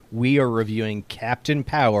We are reviewing Captain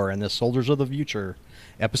Power and the Soldiers of the Future,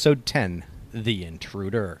 Episode 10, The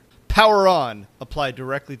Intruder. Power on, applied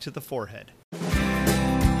directly to the forehead.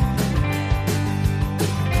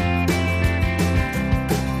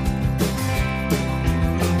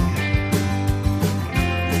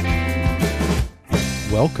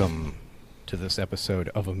 Welcome to this episode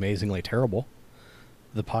of Amazingly Terrible,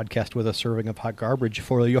 the podcast with a serving of hot garbage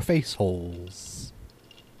for your face holes.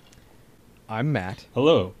 I'm Matt.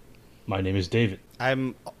 Hello, my name is David.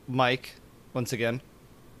 I'm Mike, once again.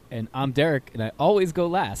 And I'm Derek, and I always go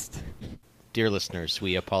last. Dear listeners,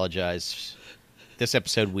 we apologize. This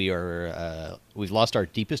episode we've lost our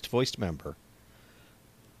deepest voiced member,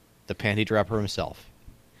 the panty dropper himself,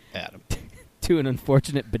 Adam. To an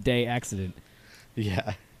unfortunate bidet accident.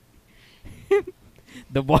 Yeah.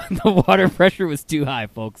 The water pressure was too high,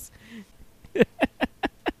 folks.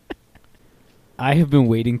 I have been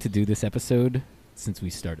waiting to do this episode since we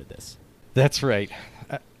started this. That's right.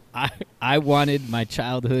 I wanted my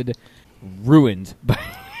childhood ruined by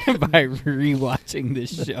rewatching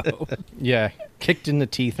this show. Yeah, kicked in the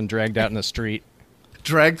teeth and dragged out in the street.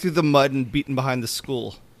 Dragged through the mud and beaten behind the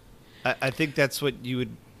school. I think that's what you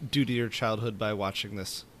would do to your childhood by watching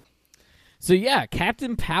this. So yeah,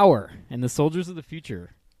 Captain Power and the Soldiers of the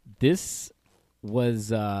Future. This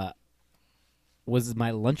was my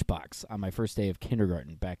lunchbox on my first day of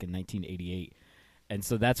kindergarten back in 1988. And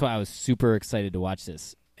so that's why I was super excited to watch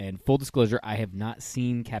this. And full disclosure, I have not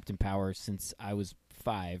seen Captain Power since I was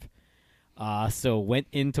 5. So went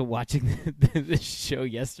into watching this show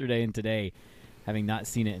yesterday and today, having not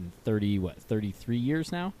seen it in 33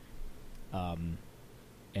 years now.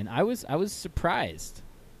 And I was surprised.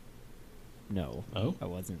 No, I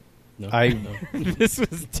wasn't. No, This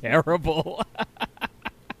was terrible.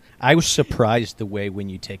 I was surprised the way when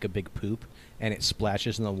you take a big poop and it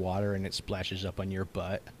splashes in the water and it splashes up on your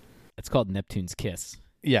butt. It's called Neptune's Kiss.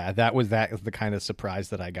 Yeah, that was the kind of surprise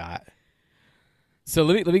that I got. So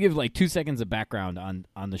let me give like 2 seconds of background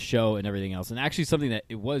on the show and everything else, and actually something that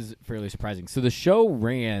it was fairly surprising. So the show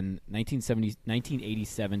ran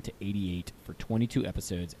 1987 to 88 for 22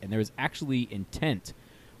 episodes, and there was actually intent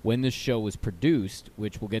when this show was produced,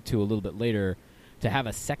 which we'll get to a little bit later, to have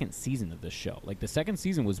a second season of this show. Like the second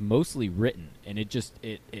season was mostly written, and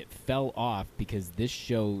it fell off because this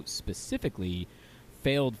show specifically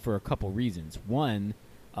failed for a couple reasons. One,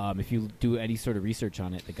 if you do any sort of research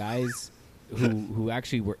on it, the guys who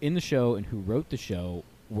actually were in the show and who wrote the show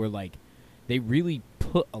were like, they really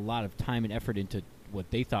put a lot of time and effort into what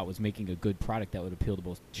they thought was making a good product that would appeal to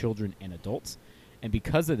both children and adults. And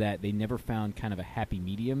because of that, they never found kind of a happy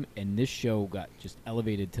medium, and this show got just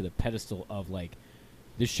elevated to the pedestal of like,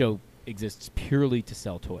 this show exists purely to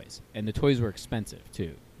sell toys, and the toys were expensive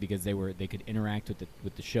too because they could interact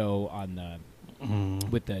with the show on the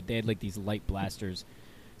they had like these light blasters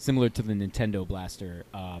similar to the Nintendo blaster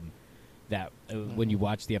that when you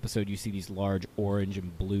watch the episode you see these large orange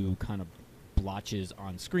and blue kind of blotches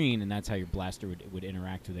on screen, and that's how your blaster would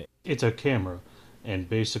interact with it. It's a camera, and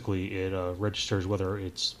basically it registers whether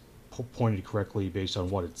it's pointed correctly based on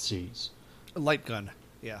what it sees. A light gun,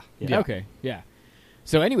 yeah. Okay, yeah.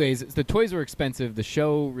 So anyways, the toys were expensive. The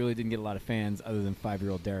show really didn't get a lot of fans other than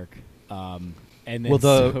 5-year-old Derek. And then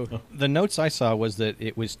the notes I saw was that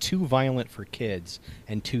it was too violent for kids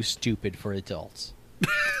and too stupid for adults.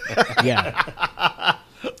 Yeah.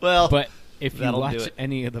 Well, but if you that'll do watch it.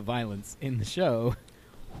 any of the violence in the show,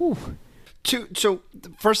 whew. So,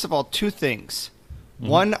 first of all, two things. Mm-hmm.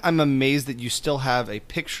 One, I'm amazed that you still have a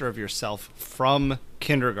picture of yourself from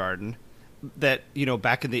kindergarten that,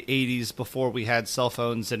 back in the 80s before we had cell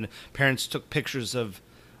phones and parents took pictures of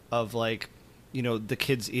like, the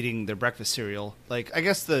kids eating their breakfast cereal. Like, I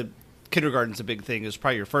guess the kindergarten's a big thing. It was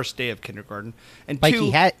probably your first day of kindergarten. And Like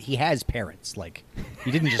two, he has parents. Like, he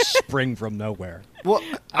didn't just spring from nowhere. well,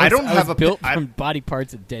 I don't have a built I- from body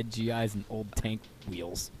parts of dead GIs and old tank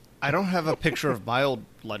wheels. I don't have a picture of my old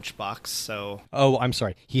lunchbox, so... Oh, I'm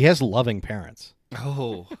sorry. He has loving parents.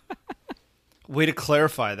 Oh. Way to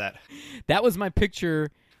clarify that. That was my picture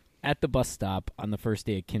at the bus stop on the first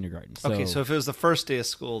day of kindergarten. So, Okay, so if it was the first day of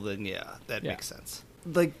school, then yeah, that makes sense.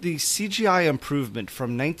 Like, the CGI improvement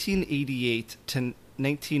from 1988 to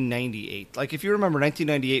 1998. Like, if you remember,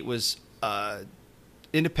 1998 was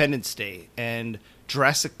Independence Day and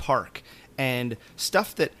Jurassic Park and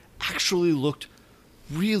stuff that actually looked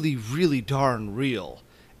really, really darn real.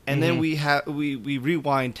 And then we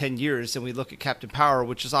rewind 10 years and we look at Captain Power,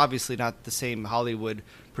 which is obviously not the same Hollywood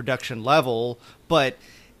production level, but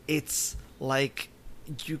it's like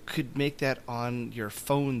you could make that on your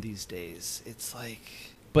phone these days. It's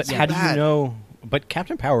like... But so how do bad. you know? But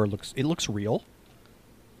Captain Power looks real.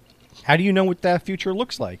 How do you know what that future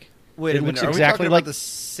looks like? Wait It a minute. looks Are we exactly talking like about the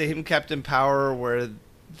same Captain Power where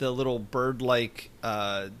the little bird-like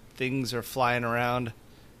things are flying around?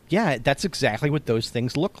 Yeah, that's exactly what those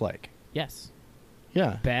things look like. Yes.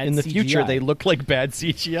 Yeah. Bad In the future, CGI. they look like bad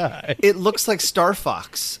CGI. It looks like Star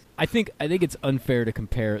Fox. I think it's unfair to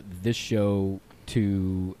compare this show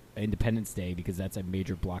to Independence Day because that's a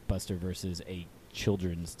major blockbuster versus a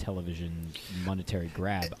children's television monetary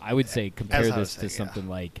grab. I would say compare As I was this saying, to something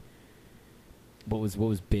like what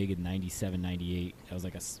was big in 97, 98. That was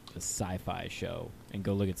like a sci-fi show, and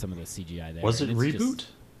go look at some of the CGI there. Was it And it's Reboot? just-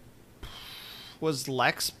 Was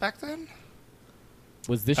Lex back then?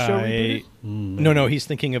 was this show rebooted? No, he's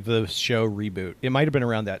thinking of the show Reboot. It might have been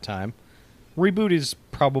around that time. Reboot is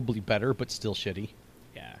probably better, but still shitty.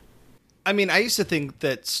 Yeah. I mean, I used to think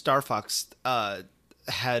that Star Fox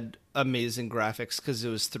had amazing graphics because it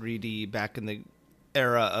was 3D back in the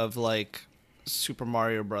era of like Super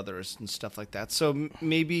Mario Brothers and stuff like that. So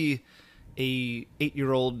maybe a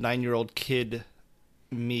 8-year-old, 9-year-old kid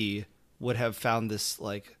me would have found this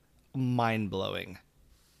like mind blowing.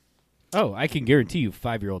 Oh, I can guarantee you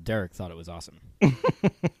 5-year-old Derek thought it was awesome. I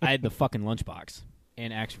had the fucking lunchbox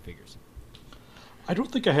and action figures. I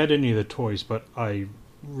don't think I had any of the toys, but I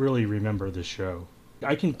really remember the show.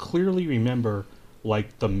 I can clearly remember,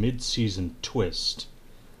 like, the mid-season twist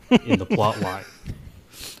in the plot line.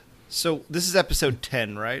 So this is episode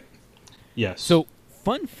 10, right? Yes. So,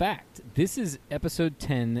 fun fact, this is episode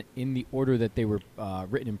 10 in the order that they were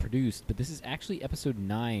written and produced, but this is actually episode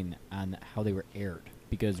 9 on how they were aired.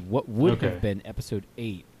 Because what would Okay. have been episode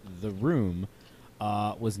 8, The Room,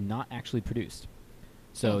 was not actually produced.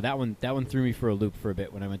 So that one threw me for a loop for a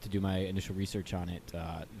bit when I went to do my initial research on it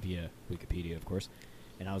via Wikipedia, of course.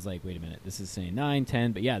 And I was like, wait a minute, this is saying 9,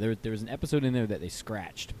 10. But yeah, there was an episode in there that they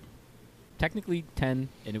scratched. Technically 10,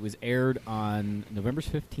 and it was aired on November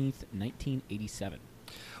 15th, 1987.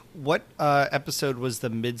 What episode was the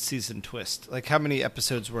mid-season twist? Like, how many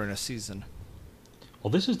episodes were in a season?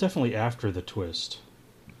 Well, this is definitely after the twist.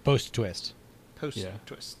 Post-twist.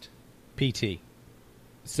 Post-twist. PT.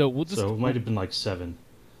 So we'll just So it might have been like 7.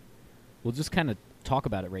 we'll just kind of talk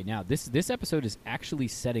about it right now. This episode is actually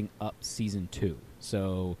setting up season 2.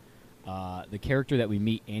 So the character that we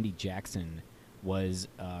meet, Andy Jackson, was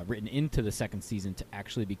written into the second season to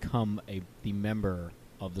actually become the member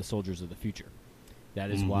of the Soldiers of the Future. That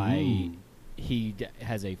is why he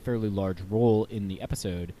has a fairly large role in the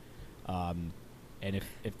episode. And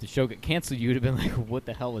if the show got canceled, you would have been like, what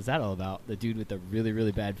the hell was that all about? The dude with the really,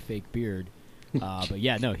 really bad fake beard. But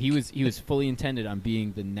yeah, no, he was fully intended on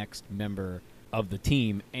being the next member of the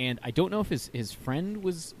team. And I don't know if his friend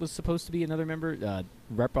was supposed to be another member,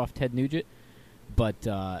 rep off Ted Nugent. But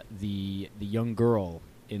the young girl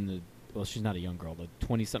well, she's not a young girl, the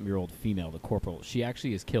 20-something-year-old female, the corporal, she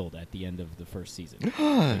actually is killed at the end of the first season.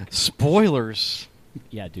 Spoilers.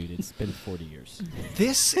 Yeah, dude, it's been 40 years.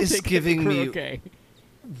 This is giving me Okay.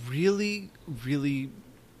 really, really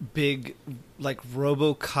big, like,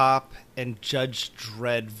 RoboCop and Judge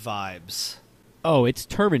Dredd vibes. Oh, it's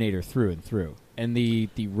Terminator through and through. And the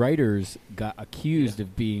writers got accused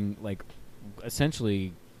of being, like,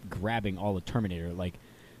 essentially grabbing all of Terminator. Like,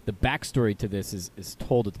 the backstory to this is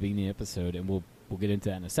told at the beginning of the episode, and we'll get into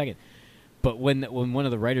that in a second. But when one of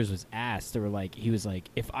the writers was asked, he was like,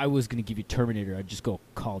 if I was going to give you Terminator, I'd just go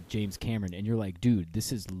call James Cameron. And you're like, dude,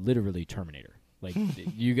 this is literally Terminator. Like,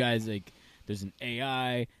 you guys, like, there's an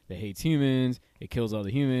AI that hates humans, it kills all the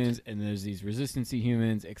humans, and there's these resistancy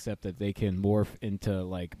humans, except that they can morph into,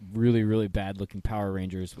 like, really, really bad-looking Power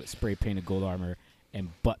Rangers with spray-painted gold armor and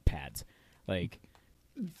butt pads. Like,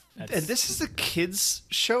 And this is a kids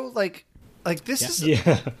show? Like this is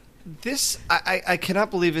Yeah. this I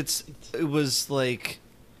cannot believe it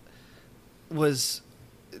was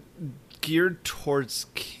geared towards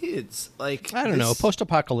kids. Like, I don't know. this-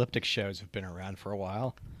 Post-apocalyptic shows have been around for a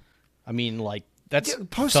while. I mean, like, that's Yeah,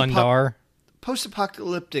 Thundar.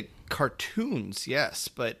 post-apocalyptic cartoons, yes,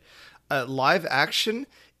 but live action,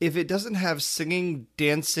 if it doesn't have singing,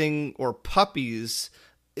 dancing, or puppies,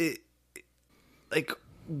 like,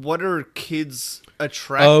 what are kids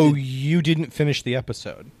attracted? Oh, you didn't finish the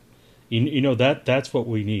episode. You know that's what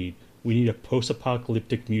we need. We need a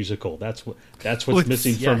post-apocalyptic musical. That's what's With-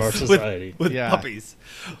 missing from yes. our society. with Yeah. puppies.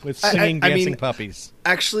 With I singing, dancing mean- puppies.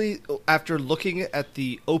 Actually, after looking at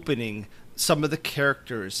the opening, some of the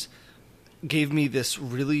characters gave me this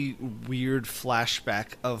really weird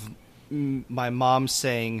flashback of my mom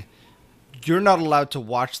saying, "You're not allowed to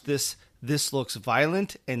watch this. This looks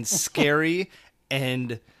violent and scary."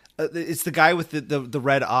 And it's the guy with the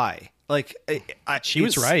red eye. Like, She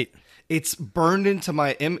was right. It's burned into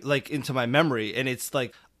my into my memory, and it's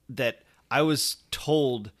like that I was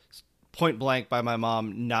told point blank by my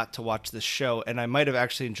mom not to watch this show, and I might have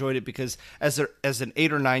actually enjoyed it because as an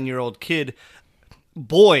 8 or 9 year old kid,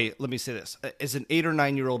 boy, let me say this, as an 8 or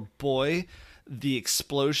 9 year old boy, the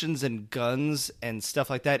explosions and guns and stuff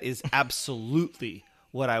like that is absolutely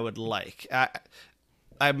what I would like.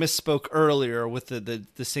 I misspoke earlier with the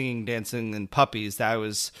singing, dancing, and puppies. That I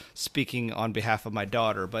was speaking on behalf of my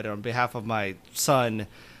daughter, but on behalf of my son,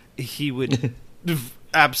 he would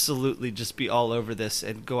absolutely just be all over this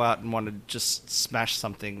and go out and want to just smash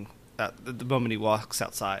something the moment he walks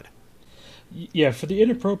outside. Yeah, for the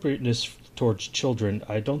inappropriateness towards children,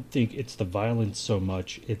 I don't think it's the violence so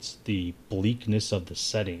much, it's the bleakness of the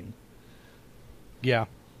setting. Yeah,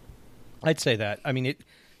 I'd say that. I mean,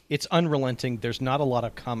 it's unrelenting. There's not a lot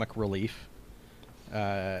of comic relief.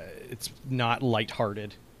 It's not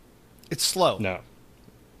lighthearted. It's slow. No.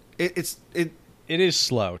 It is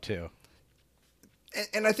slow too.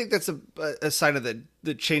 And I think that's a sign of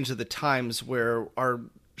the change of the times, where our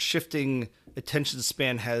shifting attention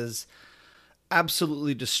span has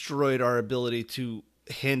absolutely destroyed our ability to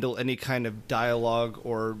handle any kind of dialogue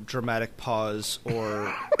or dramatic pause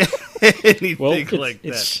or anything like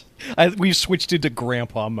that. We've switched into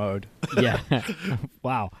grandpa mode. Yeah.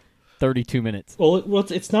 Wow. 32 minutes. Well,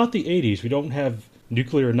 it's not the 80s. We don't have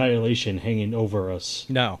nuclear annihilation hanging over us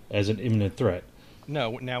No. as an imminent threat.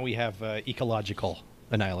 No, now we have ecological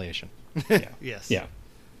annihilation. Yeah. Yes. Yeah.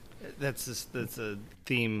 That's a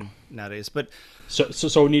theme nowadays. But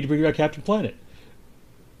So we need to bring back Captain Planet.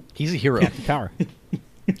 He's a hero. Captain Power.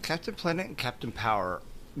 Captain Planet and Captain Power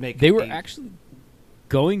make They were actually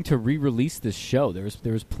going to re-release this show. There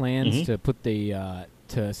was plans to put to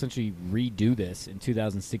essentially redo this in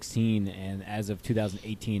 2016, and as of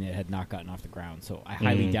 2018, it had not gotten off the ground. So I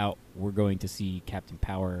highly doubt we're going to see Captain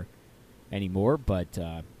Power anymore. But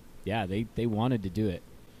yeah, they wanted to do it.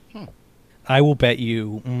 I will bet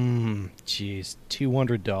you,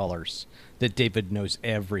 $200 that David knows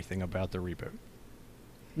everything about the reboot.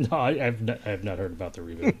 No, I have not heard about the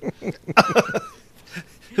reboot.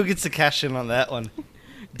 Who gets to cash in on that one?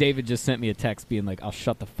 David just sent me a text being like, "I'll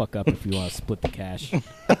shut the fuck up if you want to split the cash."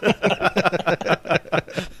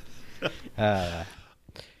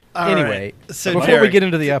 Anyway, So before we Derek, get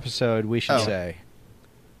into the episode, we should Oh. say,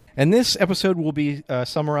 and this episode will be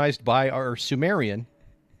summarized by our Sumerian,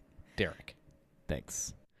 Derek.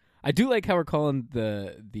 Thanks. I do like how we're calling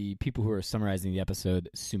the people who are summarizing the episode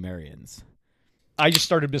Sumerians. I just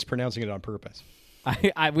started mispronouncing it on purpose.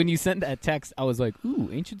 I when you sent that text, I was like, "Ooh,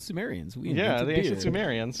 ancient Sumerians." We Yeah, invented the ancient beer.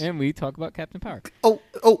 Sumerians. And we talk about Captain Power. Oh.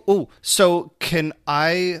 So can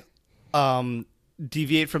I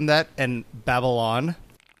deviate from that and Babylon?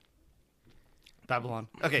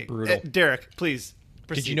 Okay, Brutal. Derek, please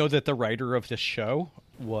proceed. Did you know that the writer of this show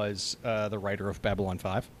was the writer of Babylon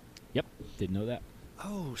 5? Yep, didn't know that.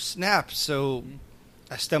 Oh, snap. So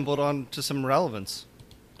I stumbled onto some relevance.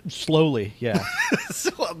 Slowly, yeah. So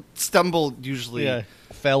I stumbled usually. Yeah,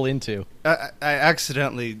 fell into. I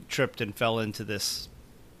accidentally tripped and fell into this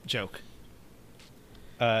joke.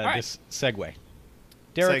 right. This segue.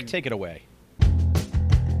 Derek, take it away.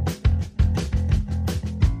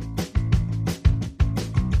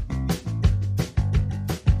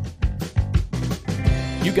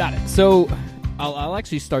 You got it. So I'll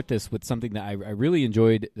actually start this with something that I really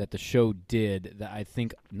enjoyed that the show did that I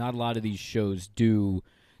think not a lot of these shows do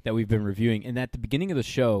that we've been reviewing. And at the beginning of the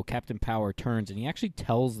show, Captain Power turns and he actually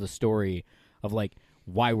tells the story of like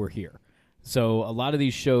why we're here. So a lot of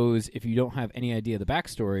these shows, if you don't have any idea of the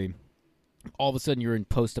backstory, all of a sudden you're in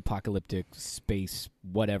post-apocalyptic space,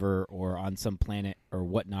 whatever, or on some planet or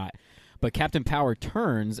whatnot. But Captain Power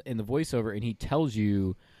turns in the voiceover and he tells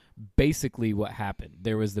you basically what happened.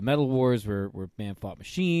 There was the Metal Wars where man fought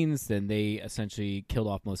machines. Then they essentially killed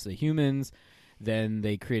off most of the humans. Then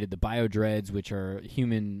they created the Biodreads, which are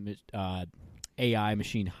human AI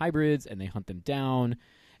machine hybrids, and they hunt them down.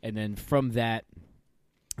 And then from that,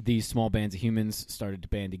 these small bands of humans started to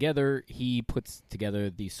band together. He puts together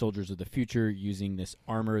the Soldiers of the Future using this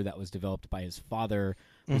armor that was developed by his father,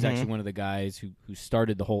 who's actually one of the guys who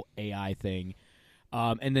started the whole AI thing.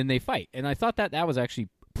 And then they fight. And I thought that was actually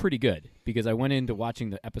pretty good because I went into watching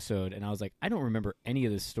the episode and I was like, I don't remember any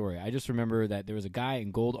of this story. I just remember that there was a guy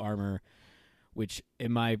in gold armor, which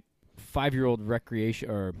in my 5-year-old recreation,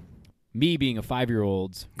 or me being a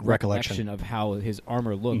 5-year-old's recollection of how his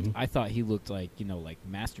armor looked, I thought he looked like, like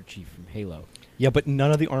Master Chief from Halo. Yeah, but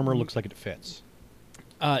none of the armor looks like it fits.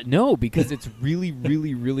 No, because it's really,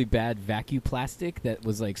 really, really bad vacuum plastic that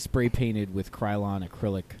was like spray painted with Krylon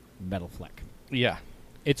acrylic metal fleck. Yeah.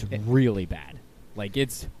 It's really bad. Like,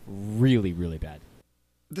 it's really, really bad.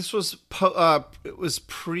 This was it was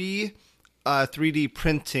pre 3D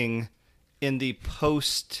printing in the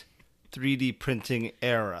post 3D printing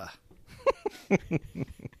era.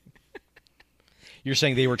 You're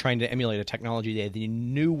saying they were trying to emulate a technology that they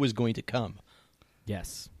knew was going to come.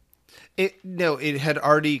 Yes. It had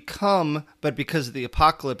already come, but because of the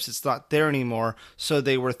apocalypse, it's not there anymore. So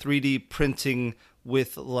they were 3D printing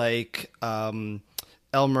with like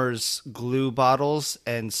Elmer's glue bottles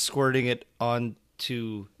and squirting it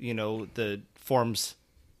onto the forms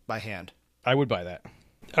by hand. I would buy that.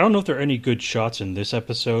 I don't know if there are any good shots in this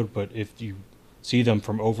episode, but if you see them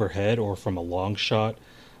from overhead or from a long shot,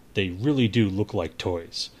 they really do look like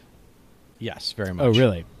toys. Yes, very much. Oh,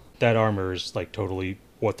 really? That armor is like totally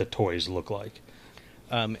what the toys look like.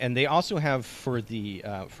 And they also have for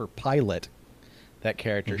Pilot, that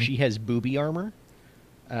character, she has booby armor,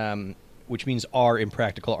 which means our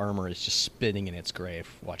impractical armor is just spinning in its grave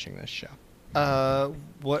watching this show.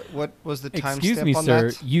 What was the timestamp Excuse me, on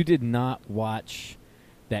sir. that? You did not watch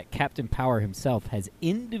that Captain Power himself has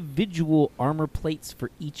individual armor plates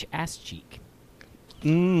for each ass cheek.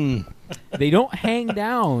 They don't hang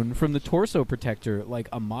down from the torso protector like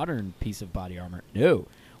a modern piece of body armor. No,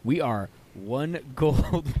 we are one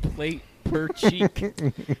gold plate per cheek,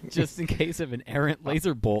 just in case of an errant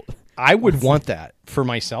laser bolt. I would want that for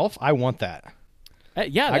myself. I want that.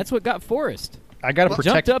 Yeah, that's what got Forrest. I got to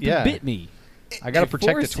protect. Jumped up yeah. and bit me. I got to If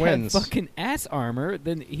protect Forrest the twins. had fucking ass armor,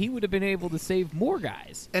 then he would have been able to save more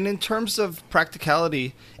guys. And in terms of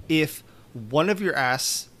practicality, if one of your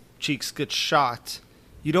ass cheeks gets shot,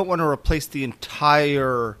 you don't want to replace the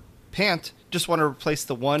entire pant. Just want to replace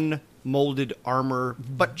the one molded armor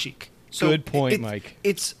butt cheek. So Good point, Mike.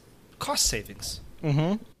 It's cost savings.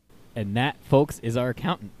 Mm-hmm. And that, folks, is our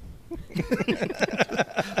accountant.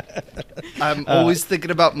 I'm always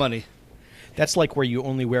thinking about money. That's like where you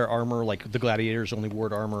only wear armor, like the gladiators only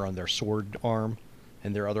wore armor on their sword arm,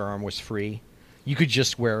 and their other arm was free. You could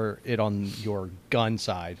just wear it on your gun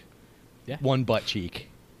side, one butt cheek.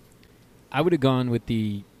 I would have gone with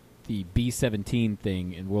the B-17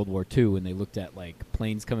 thing in World War II when they looked at like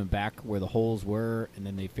planes coming back where the holes were, and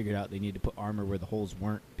then they figured out they needed to put armor where the holes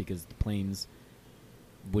weren't because the planes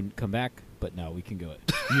wouldn't come back. But no, we can go it.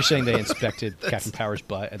 You're saying they inspected Captain Power's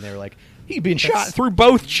butt, and they were like, he'd been shot through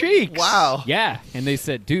both cheeks. Wow. Yeah, and they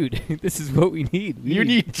said, dude, this is what we need. We You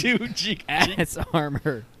need two cheeks. ass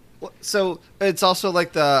armor. So it's also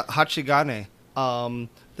like the Hachigane.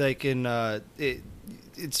 Like in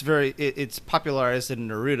it's popularized in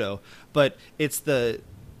Naruto, but it's the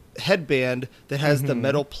headband that has the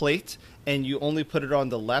metal plate, and you only put it on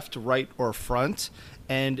the left, right, or front.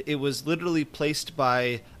 And it was literally placed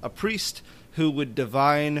by a priest who would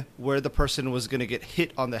divine where the person was going to get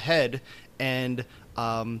hit on the head. And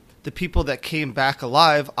the people that came back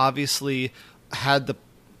alive obviously had the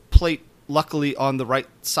plate luckily on the right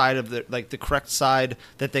side of the correct side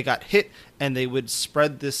that they got hit, and they would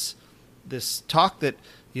spread this talk that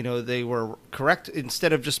they were correct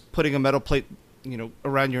instead of just putting a metal plate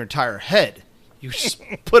around your entire head. You just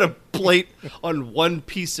put a plate on one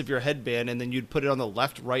piece of your headband, and then you'd put it on the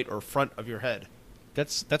left, right, or front of your head.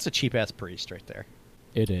 That's a cheap ass priest right there.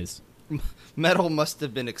 It is. Metal must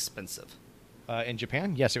have been expensive. In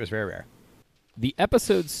Japan, yes, it was very rare. The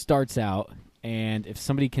episode starts out, and if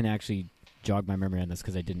somebody can actually jog my memory on this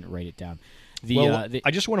because I didn't write it down. I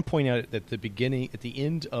just want to point out that at the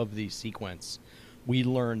end of the sequence, we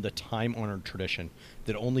learned the time-honored tradition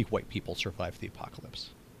that only white people survive the apocalypse.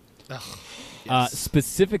 Yes.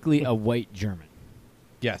 Specifically a white German.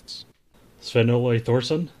 Yes. Sven-Ole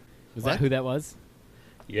Thorson? Was What? that who that was?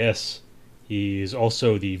 Yes. He's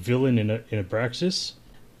also the villain in Abraxas,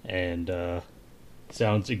 and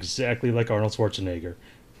sounds exactly like Arnold Schwarzenegger.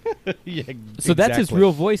 Yeah, So that's his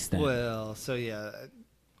real voice then. Well, so yeah.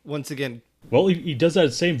 Once again, Well, he does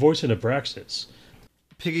that same voice in Abraxas.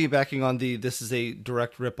 piggybacking on this is a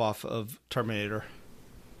direct ripoff of Terminator.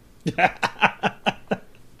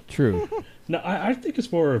 True. No, I think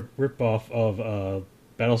it's more a ripoff of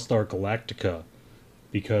Battlestar Galactica,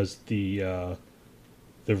 because the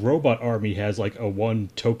robot army has like a one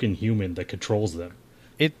token human that controls them.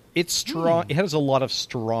 It's strong. It has a lot of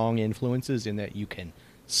strong influences in that you can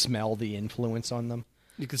smell the influence on them.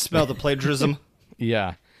 You can smell the plagiarism.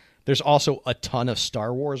 Yeah. There's also a ton of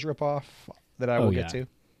Star Wars ripoff that I will get to.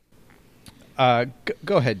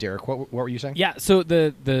 Go ahead, Derek. What were you saying? Yeah, so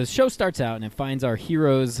the show starts out and it finds our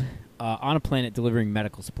heroes on a planet delivering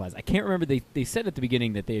medical supplies. I can't remember. They said at the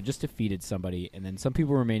beginning that they had just defeated somebody, and then some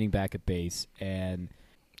people were remaining back at base, and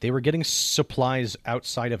They were getting supplies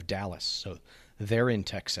outside of Dallas, so they're in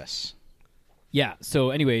Texas. yeah. So,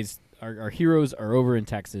 anyways, our heroes are over in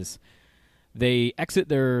Texas. They exit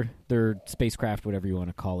their spacecraft, whatever you want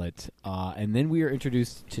to call it, and then we are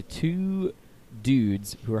introduced to two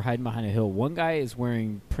dudes who are hiding behind a hill. One guy is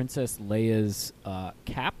wearing Princess Leia's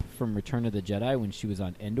cap from Return of the Jedi when she was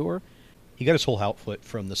on Endor. He got his whole outfit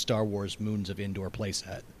from the Star Wars Moons of Endor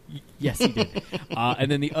playset. Yes, he did.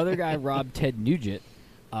 And then the other guy robbed Ted Nugent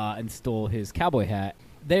and stole his cowboy hat.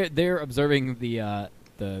 They're observing the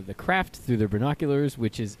craft through their binoculars,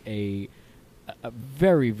 which is a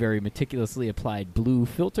very, very meticulously applied blue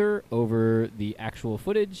filter over the actual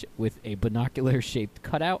footage with a binocular-shaped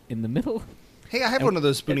cutout in the middle. Hey, I have one of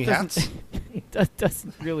those spoonie hats. It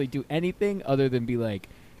doesn't really do anything other than be like,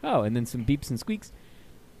 oh, and then some beeps and squeaks.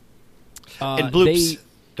 And bloops.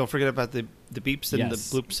 Don't forget about the beeps and the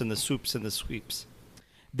bloops and the swoops and the sweeps.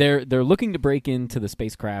 They're looking to break into the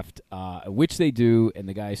spacecraft, which they do, and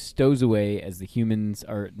the guy stows away as the humans,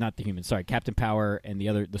 or not the humans, sorry, Captain Power and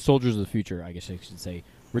the soldiers of the future, I guess I should say,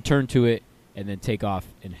 return to it and then take off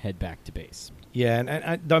and head back to base. Yeah,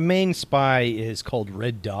 and the main spy is called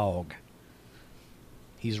Red Dog.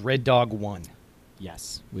 He's Red Dog 1.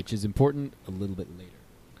 Yes, which is important a little bit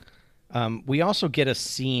later. We also get a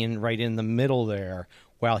scene right in the middle there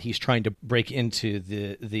while he's trying to break into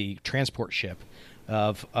the transport ship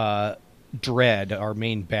of Dredd, our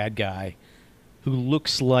main bad guy, who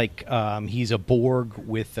looks like he's a Borg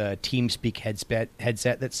with a TeamSpeak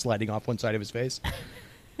headset that's sliding off one side of his face.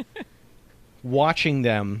 Watching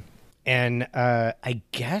them, and I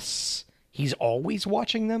guess he's always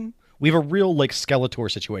watching them. We have a real Skeletor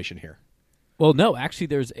situation here. Well, no, actually,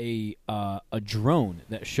 there's a drone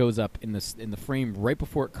that shows up in the frame right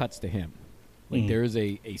before it cuts to him. There's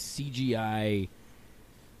a CGI.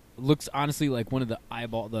 Looks honestly like one of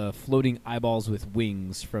the floating eyeballs with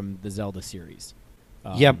wings from the Zelda series.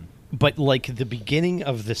 Yep, but the beginning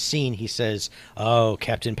of the scene, he says, "Oh,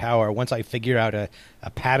 Captain Power, once I figure out a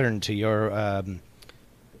pattern to your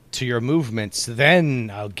movements,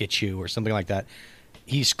 then I'll get you," or something like that.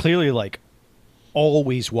 He's clearly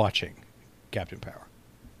always watching Captain Power.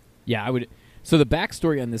 Yeah, I would. So the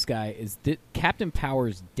backstory on this guy is that Captain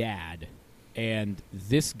Power's dad and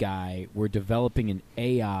this guy were developing an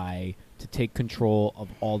AI to take control of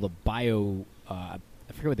all the bio. I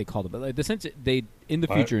forget what they called it, but the sense they in the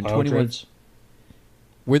future in 21.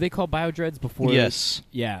 Were they called biodreads before? Yes.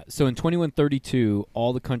 Yeah. So in 2132,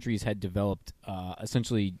 all the countries had developed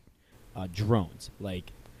essentially drones,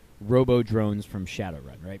 like robo drones from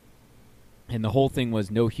Shadowrun, right? And the whole thing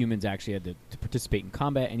was no humans actually had to participate in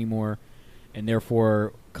combat anymore, and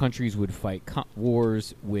therefore countries would fight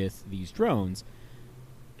wars with these drones.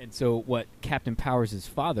 And so what Captain Powers'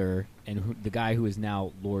 father and the guy who is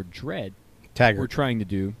now Lord Dredd were trying to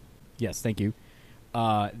do, yes, thank you,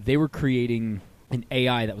 they were creating an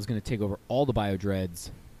AI that was going to take over all the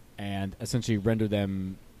biodreads and essentially render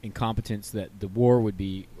them incompetent so that the war would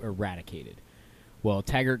be eradicated. Well,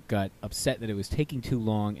 Taggart got upset that it was taking too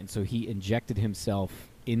long, and so he injected himself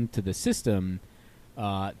into the system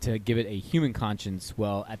to give it a human conscience.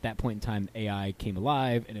 Well, at that point in time, AI came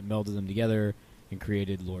alive, and it melded them together and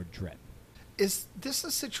created Lord Dredd. Is this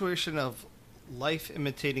a situation of life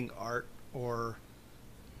imitating art, or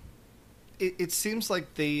it seems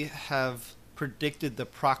like they have predicted the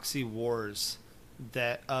proxy wars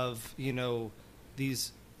that of,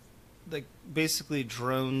 these, basically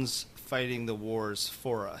drones fighting the wars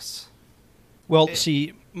for us. Well,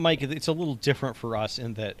 see, Mike, it's a little different for us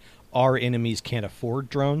in that our enemies can't afford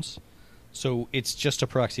drones, so it's just a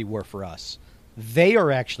proxy war for us. They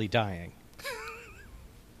are actually dying.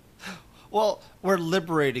 Well, we're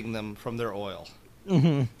liberating them from their oil.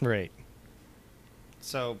 Mm-hmm. Right.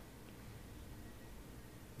 So,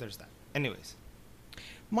 there's that. Anyways.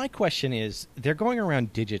 My question is, they're going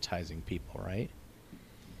around digitizing people, right?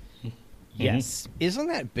 Yes. Isn't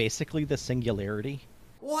that basically the singularity?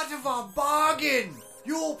 What of a bargain!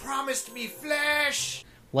 You all promised me flesh!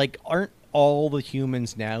 Aren't all the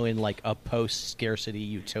humans now in, a post-scarcity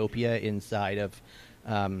utopia inside of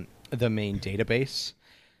the main database?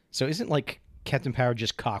 So isn't, Captain Power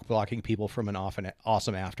just cock-blocking people from an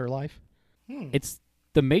awesome afterlife? It's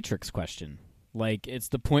the Matrix question. It's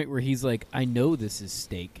the point where he's like, I know this is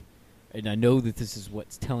steak, and I know that this is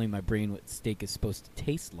what's telling my brain what steak is supposed to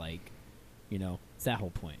taste like. It's that whole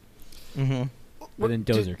point. Mm-hmm. But then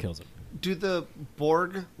Dozer kills him. Do the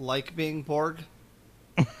Borg like being Borg?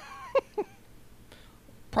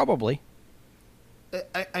 Probably.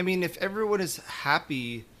 I mean, if everyone is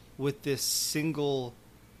happy with this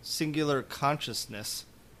singular consciousness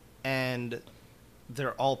and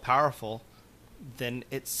they're all powerful, then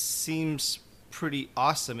it seems pretty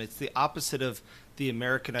awesome. It's the opposite of the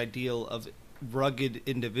American ideal of rugged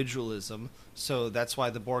individualism, so that's why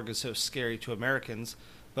the Borg is so scary to Americans.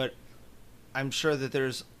 But I'm sure that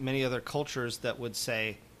there's many other cultures that would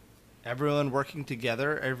say, everyone working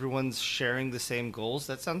together, everyone's sharing the same goals.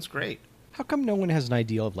 That sounds great. How come no one has an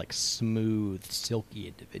ideal of like smooth, silky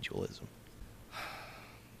individualism?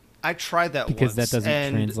 I tried that Because once. that doesn't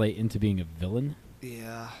and translate into being a villain.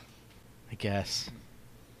 Yeah. I guess.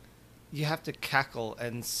 You have to cackle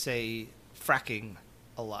and say fracking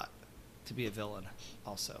a lot to be a villain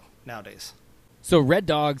also nowadays. So Red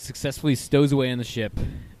Dog successfully stows away on the ship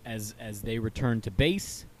as they return to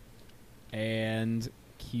base, and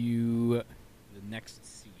cue the next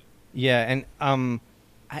scene. Yeah, and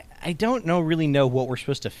I don't really know what we're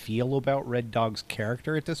supposed to feel about Red Dog's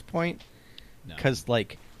character at this point, No. because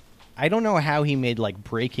like I don't know how he made like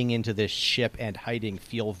breaking into this ship and hiding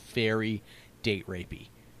feel very date rapey.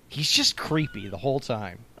 He's just creepy the whole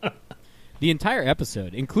time. The entire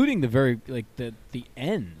episode, including the very the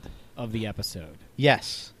end of the episode,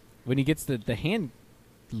 Yes. when he gets the hand,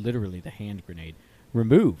 literally the hand grenade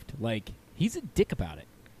removed, like he's a dick about it.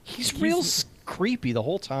 He's He's- real creepy the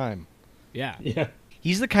whole time. Yeah. Yeah.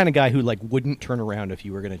 He's the kind of guy who like wouldn't turn around if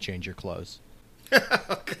you were going to change your clothes.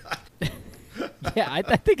 Yeah, I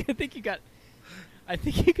think you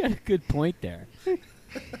got a good point there.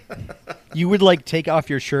 You would like take off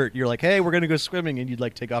your shirt. You're like, "Hey, we're going to go swimming," and you'd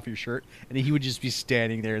like take off your shirt, and he would just be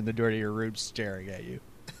standing there in the door to your room staring at you.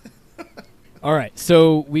 All right,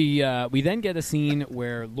 so we then get a scene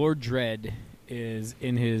where Lord Dredd is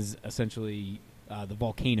in his essentially the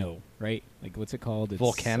volcano, right? Like what's it called? It's,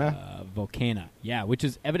 Volcana? Volcana, yeah, which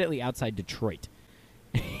is evidently outside Detroit.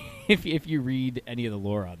 if you read any of the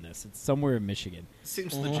lore on this, it's somewhere in Michigan.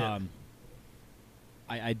 Seems legit.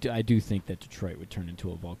 I do think that Detroit would turn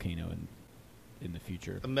into a volcano in the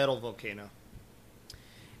future. A metal volcano.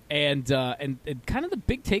 And kind of the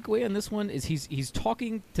big takeaway on this one is he's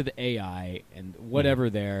talking to the AI and whatever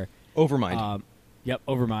there. Overmind. Yep,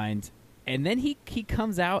 Overmind. And then he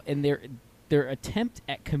comes out and their attempt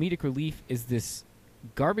at comedic relief is this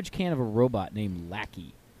garbage can of a robot named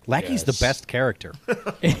Lackey. Lackey's Yes. the best character.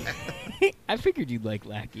 I figured you'd like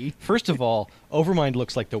Lackey. First of all, Overmind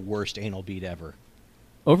looks like the worst anal bead ever.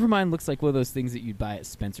 Overmind looks like one of those things that you'd buy at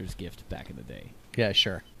Spencer's Gift back in the day. Yeah,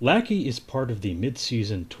 sure. Lackey is part of the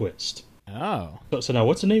mid-season twist. Oh. So now,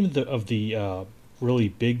 what's the name of the really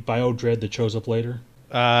big Bio-Dread that shows up later?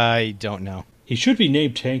 I don't know. He should be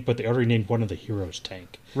named Tank, but they already named one of the heroes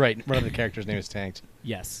Tank. Right, one of the characters' name is Tanked.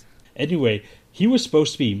 Yes. Anyway, he was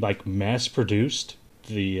supposed to be like mass-produced.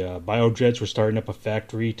 The Bio-Dreads were starting up a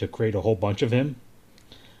factory to create a whole bunch of him,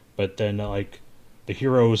 but then like the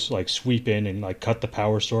heroes like sweep in and like cut the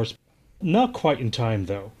power source. Not quite in time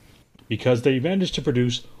though, because they managed to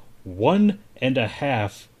produce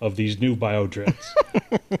 1.5 of these new Bio-Dreads.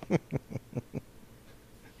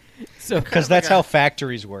 So Because that's how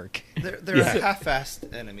factories work. They're Yeah. a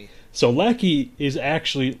half-assed enemy. So Lackey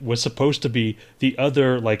was supposed to be the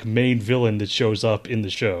other like main villain that shows up in the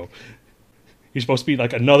show. He's supposed to be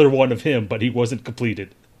like another one of him, but he wasn't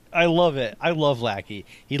completed. I love it. I love Lackey.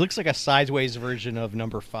 He looks like a sideways version of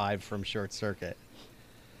Number 5 from Short Circuit.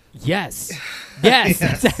 Yes. Yes,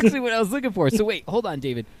 that's actually what I was looking for. So wait, hold on,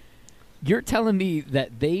 David. You're telling me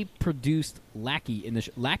that they produced Lackey in the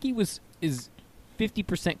Lackey is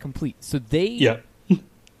 50% complete. So they Yeah.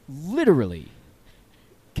 literally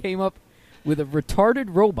came up with a retarded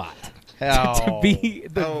robot to be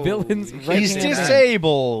the Oh, villain's he's right He's hand man.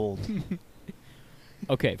 disabled.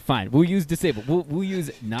 Okay, fine. We'll use disabled. We'll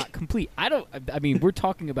use not complete. I mean, we're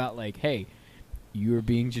talking about like, hey, you're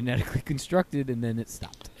being genetically constructed, and then it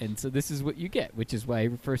stopped, and so this is what you get, which is why he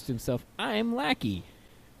refers to himself. I'm Lackey.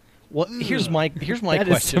 Well, here's my That is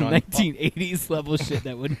question some on 1980s level shit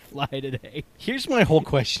that wouldn't fly today. Here's my whole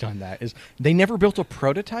question on that is they never built a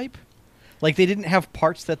prototype? Like they didn't have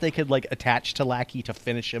parts that they could like attach to Lackey to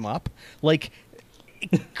finish him up? Like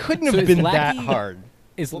it couldn't So have is been that Lackey- hard.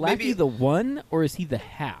 Is Well, Lackey maybe- the one or is he the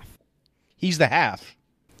half? He's the half.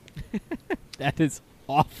 That is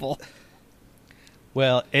awful.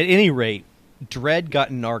 Well, at any rate, Dredd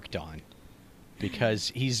got narked on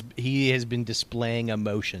because he has been displaying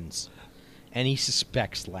emotions, and he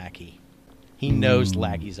suspects Lackey. He knows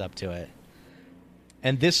Lackey's up to it.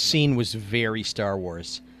 And this scene was very Star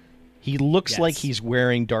Wars. He looks Yes. like he's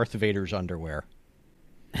wearing Darth Vader's underwear.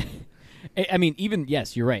 I mean, even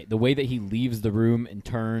yes, you're right. The way that he leaves the room and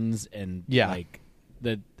turns and Yeah. like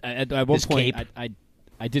at one His point, cape.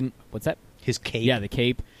 I didn't. What's that? His cape. Yeah, the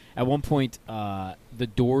cape. At one point, the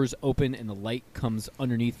doors open and the light comes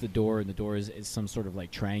underneath the door, and the door is some sort of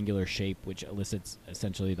like triangular shape, which elicits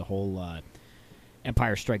essentially the whole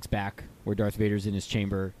Empire Strikes Back, where Darth Vader's in his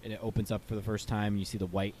chamber, and it opens up for the first time. And you see the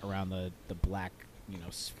white around the black,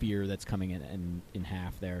 sphere that's coming in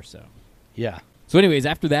half there. So, Yeah. So, anyways,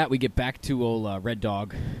 after that, we get back to old Red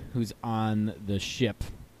Dog, who's on the ship,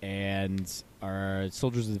 and our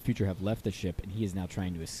soldiers of the future have left the ship, and he is now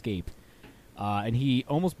trying to escape. And he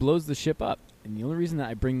almost blows the ship up. And the only reason that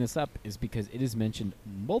I bring this up is because it is mentioned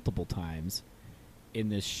multiple times in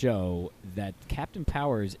this show that Captain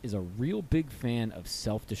Powers is a real big fan of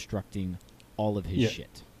self-destructing all of his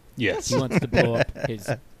shit. Yes. He wants to blow up his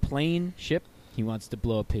plane ship. He wants to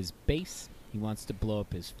blow up his base. He wants to blow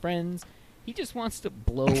up his friends. He just wants to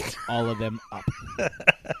blow all of them up.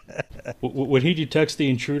 When he detects the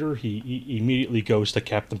intruder, he immediately goes to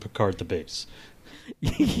Captain Picard the base.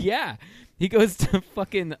 Yeah. He goes to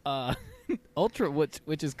fucking Ultra,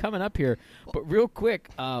 which is coming up here. But real quick,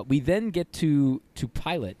 we then get to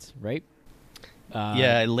Pilot, right?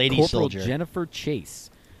 Lady Corporal soldier. Jennifer Chase,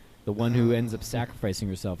 the one who ends up sacrificing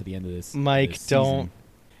herself at the end of this. Mike, this season. don't.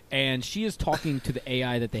 And she is talking to the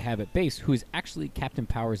AI that they have at base, who is actually Captain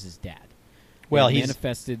Powers' dad. Well, They he's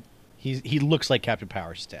manifested. he looks like Captain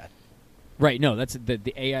Powers' dad. Right, no, that's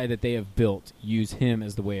the AI that they have built use him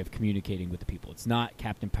as the way of communicating with the people. It's not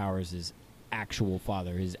Captain Powers' actual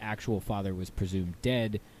father. His actual father was presumed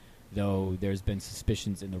dead, though there's been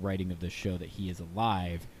suspicions in the writing of the show that he is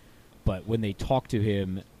alive. But when they talk to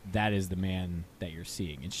him, that is the man that you're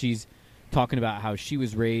seeing. And she's talking about how she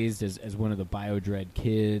was raised as one of the Biodread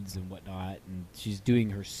kids and whatnot, and she's doing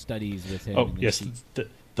her studies with him. Oh, and then yes, she-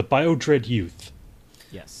 the Biodread youth.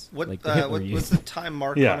 yes. What like the Hitler what's youth. the time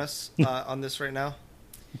mark Yeah. on us on this right now?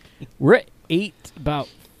 We're at about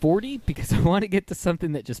 40 because I want to get to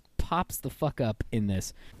something that just pops the fuck up in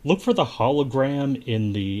this. Look for the hologram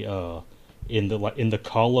in the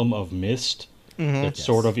column of mist. That's Yes.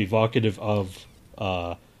 sort of evocative of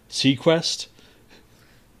Sequest.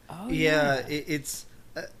 Oh, Yeah, it's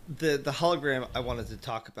the hologram I wanted to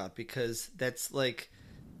talk about because that's like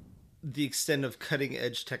the extent of cutting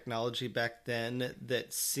edge technology back then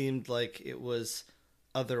that seemed like it was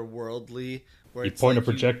otherworldly. Where You it's point like a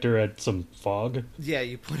projector at some fog.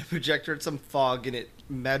 you point a projector at some fog and it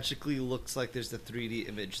magically looks like there's a 3D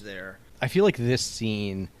image there. I feel like this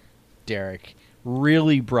scene, Derek,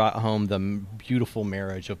 really brought home the beautiful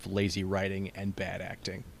marriage of lazy writing and bad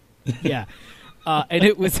acting. Yeah. And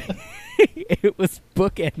it was it was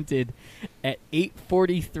bookended at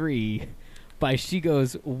 8:43 by she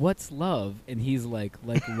goes, "What's love?" And he's like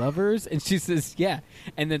lovers? And she says, "Yeah."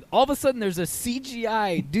 And then all of a sudden there's a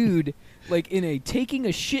CGI dude like in a taking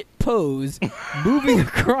a shit pose moving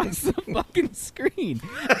across the fucking screen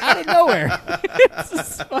out of nowhere. It's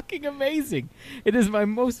just fucking amazing. It is my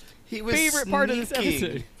most He was favorite part of this sneaking.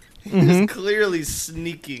 episode. He was clearly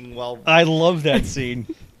sneaking while I love that scene.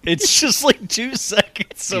 It's just like 2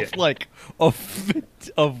 seconds of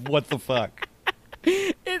of what the fuck.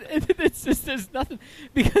 It's just there's nothing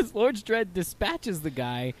because Lord Dredd dispatches the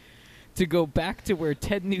guy to go back to where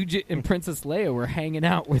Ted Nugent and Princess Leia were hanging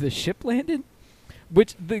out where the ship landed,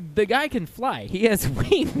 which the guy can fly. He has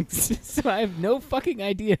wings, so I have no fucking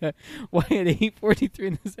idea why at 8:43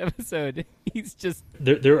 in this episode he's just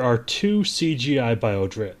There are 2 CGI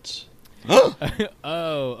Biodreads.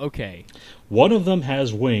 oh okay. One of them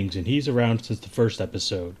has wings, and he's around since the first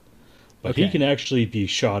episode. But he Okay. can actually be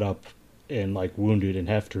shot up and wounded and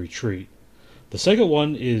have to retreat. The second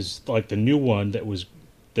one is like the new one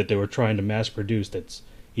that they were trying to mass produce.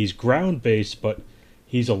 He's ground based, but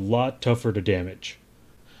he's a lot tougher to damage.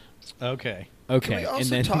 Okay. Okay, Can we also and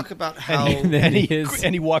then talk about how and then And his-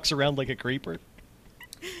 he walks around like a creeper.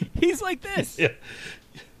 he's like this. Yeah.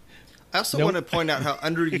 I also Nope. want to point out how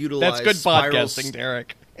underutilized That's good Spiral's- podcasting,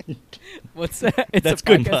 Derek. What's that? It's That's a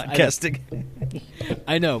good podcast. podcasting.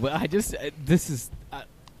 I know, but I just this is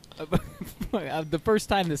the first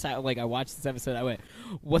time I watched this episode. I went,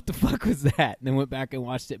 "What the fuck was that?" And then went back and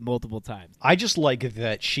watched it multiple times. I just like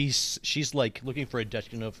that she's like looking for a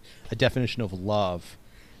definition of love,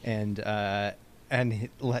 and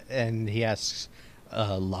he asks,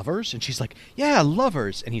 lovers, and she's like, yeah,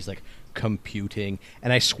 lovers, and he's like, computing,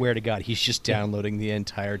 and I swear to God, he's just downloading the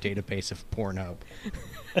entire database of Pornhub.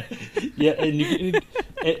 Yeah, and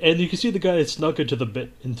you can see the guy that snuck into the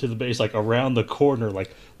base around the corner,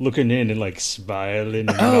 looking in and smiling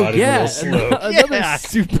and nodding real slow. Another Yeah,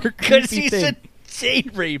 super Because creepy he's thing. a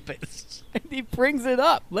date rapist. And he brings it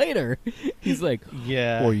up later. He's like,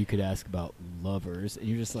 Yeah. or you could ask about lovers, and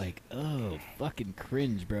you're just like, oh, fucking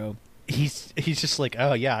cringe, bro. He's just like,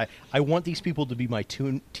 oh yeah, I want these people to be my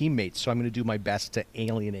teammates, so I'm going to do my best to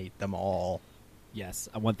alienate them all. Yes,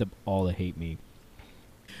 I want them all to hate me.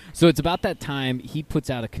 So it's about that time he puts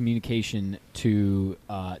out a communication to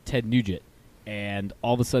Ted Nugent, and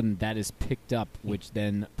all of a sudden that is picked up, which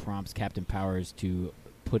then prompts Captain Powers to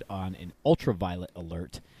put on an ultraviolet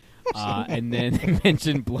alert, and then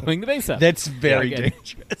mention blowing the base up. That's very Yeah, again.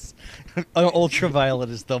 dangerous. Ultraviolet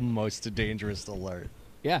is the most dangerous alert.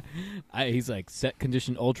 Yeah, he's like, set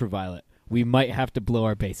condition ultraviolet. We might have to blow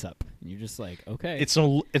our base up. And you're just like, okay. It's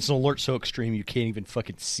an alert so extreme you can't even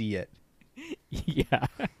fucking see it. Yeah.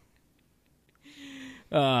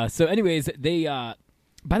 So anyways, they...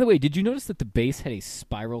 by the way, did you notice that the base had a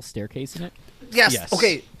spiral staircase in it? Yes.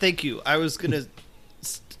 Okay, thank you. I was going to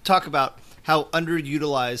talk about how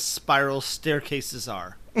underutilized spiral staircases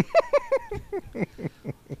are.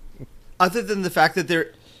 Other than the fact that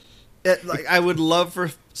they're... like, I would love for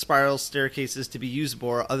spiral staircases to be used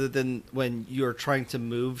more, other than when you're trying to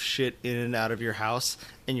move shit in and out of your house,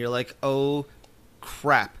 and you're like, oh,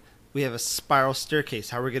 crap, we have a spiral staircase.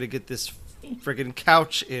 How are we going to get this friggin'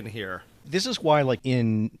 couch in here? This is why, like,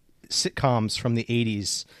 in sitcoms from the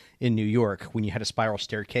 80s in New York, when you had a spiral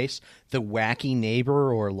staircase, the wacky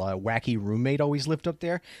neighbor or wacky roommate always lived up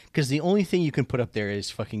there, because the only thing you can put up there is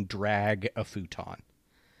fucking drag a futon.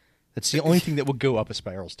 That's the only thing that would go up a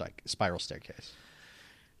spiral staircase.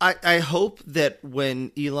 I hope that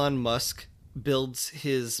when Elon Musk builds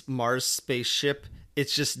his Mars spaceship,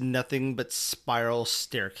 it's just nothing but spiral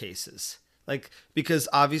staircases. Like, because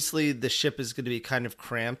obviously the ship is going to be kind of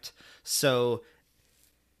cramped, so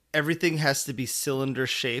everything has to be cylinder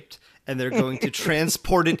shaped, and they're going to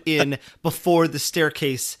transport it in before the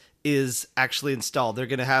staircase is actually installed. They're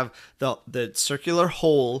going to have the circular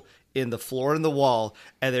hole in the floor and the wall,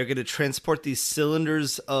 and they're going to transport these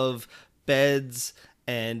cylinders of beds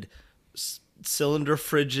and cylinder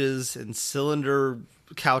fridges and cylinder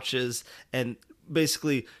couches, and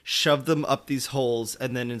basically shove them up these holes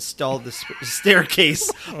and then install the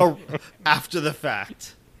staircase after the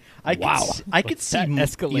fact. I could see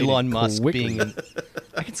escalated Elon Musk quickly. being.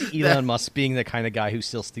 I could see Elon Musk being the kind of guy who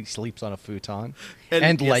still sleeps on a futon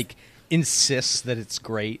and yes. like insists that it's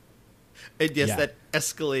great. And yes, Yeah. that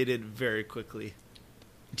escalated very quickly.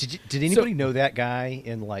 Did anybody know that guy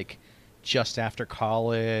in like just after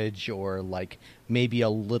college or like maybe a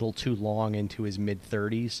little too long into his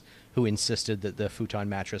mid-30s who insisted that the futon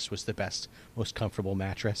mattress was the best, most comfortable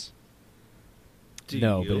mattress?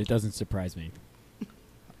 No, but it doesn't surprise me.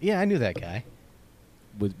 Yeah, I knew that guy.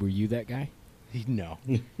 Were you that guy? No,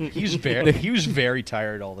 he was very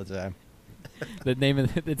tired all the time. The name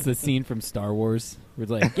of it's the scene from Star Wars. We're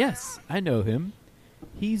like, yes, I know him.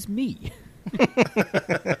 He's me.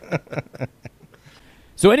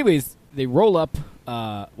 So, anyways, they roll up.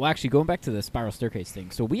 Well, actually, going back to the spiral staircase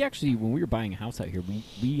thing. So, we actually, when we were buying a house out here,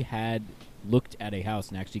 we had looked at a house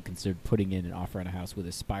and actually considered putting in an offer on a house with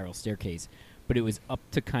a spiral staircase, but it was up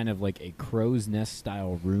to kind of like a crow's nest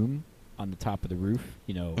style room on the top of the roof.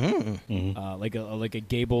 You know, like a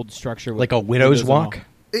gabled structure, with Like a widow's windows on all- walk?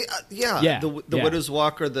 Yeah. The Yeah. Widow's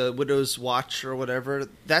Walk or the Widow's Watch or whatever,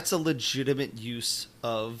 that's a legitimate use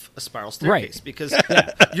of a spiral staircase. Right. Because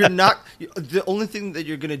you're not... The only thing that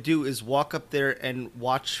you're going to do is walk up there and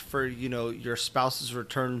watch for, your spouse's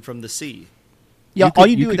return from the sea. Yeah, You all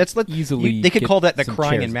could- you you do could that's easily they could get call that the some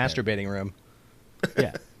crying and chairs there. masturbating room.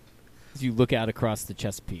 Yeah. As you look out across the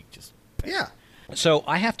Chesapeake, just Yeah. So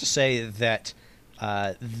I have to say that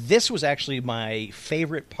this was actually my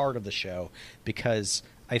favorite part of the show because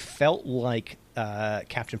I felt like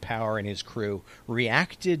Captain Power and his crew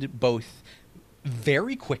reacted both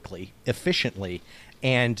very quickly, efficiently,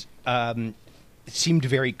 and seemed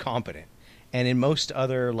very competent. And in most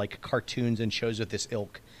other like cartoons and shows of this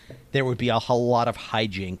ilk, there would be a whole lot of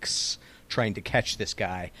hijinks trying to catch this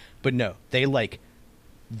guy. But no, they like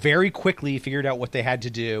very quickly figured out what they had to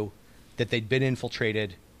do, that they'd been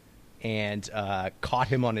infiltrated, and caught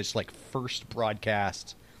him on his like first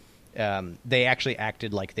broadcast. They actually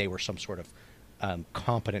acted like they were some sort of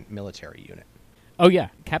competent military unit. Oh yeah,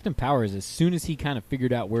 Captain Powers. As soon as he kind of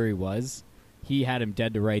figured out where he was, he had him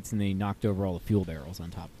dead to rights, and then he knocked over all the fuel barrels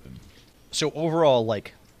on top of him. So overall,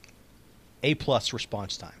 like, A+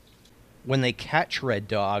 response time. When they catch Red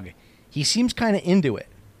Dog, he seems kind of into it.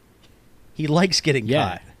 He likes getting Yeah.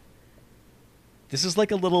 caught. This is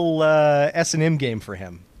like a little S&M game for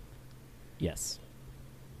him. Yes.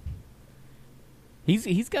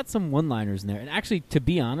 He's got some one-liners in there, and actually, to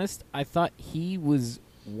be honest, I thought he was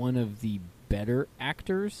one of the better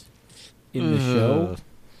actors in the show.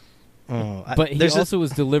 But he also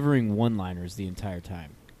was delivering one-liners the entire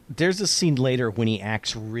time. There's a scene later when he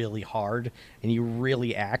acts really hard, and he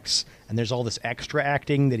really acts, and there's all this extra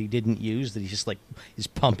acting that he didn't use that he just like is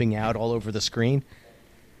pumping out all over the screen,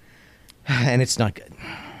 and it's not good.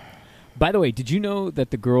 By the way, did you know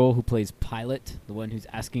that the girl who plays Pilot, the one who's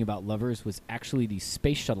asking about lovers, was actually the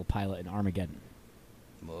space shuttle pilot in Armageddon?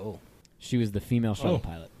 Whoa. She was the female shuttle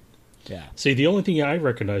pilot. Yeah. See, the only thing I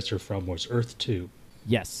recognized her from was Earth 2.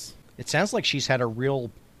 Yes. It sounds like she's had a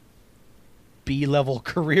real B-level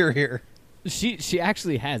career here. She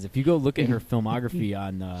actually has. If you go look at her filmography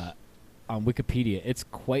on Wikipedia, it's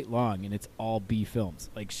quite long, and it's all B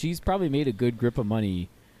films. Like, she's probably made a good grip of money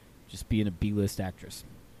just being a B-list actress.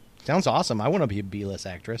 Sounds awesome. I want to be a B-list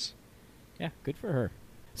actress. Yeah, good for her.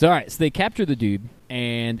 So, all right, so they capture the dude,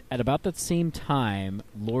 and at about that same time,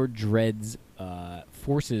 Lord Dredd's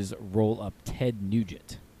forces roll up Ted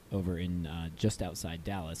Nugent over in just outside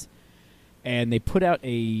Dallas, and they put out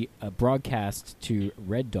a broadcast to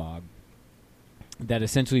Red Dog that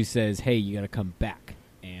essentially says, hey, you got to come back.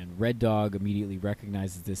 And Red Dog immediately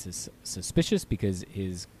recognizes this as suspicious because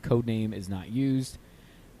his code name is not used,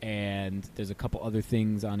 and there's a couple other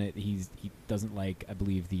things on it he doesn't like. I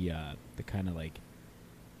believe the kind of like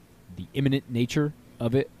the imminent nature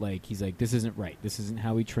of it. Like, he's like, this isn't right. This isn't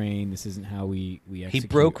how we train. This isn't how we execute. He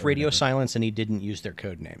broke or radio whatever. silence, and he didn't use their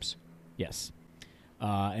code names. Yes.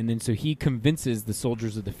 And then so he convinces the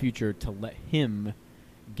soldiers of the future to let him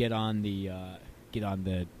get on the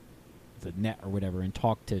net or whatever and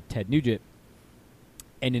talk to Ted Nugent.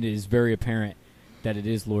 And it is very apparent that it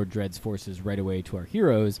is Lord Dredd's forces right away to our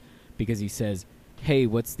heroes, because he says, hey,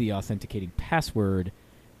 what's the authenticating password?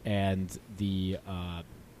 And the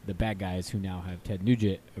bad guys who now have Ted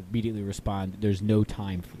Nugent immediately respond, there's no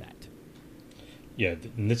time for that. Yeah,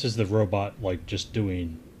 and this is the robot, like, just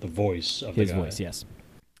doing the voice of His the guy. voice, yes.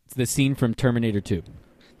 It's the scene from Terminator 2.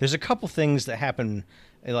 There's a couple things that happen,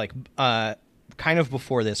 like, kind of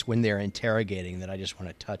before this when they're interrogating that I just want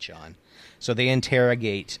to touch on. So they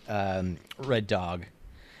interrogate Red Dog,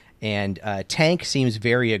 and Tank seems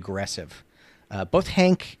very aggressive. Both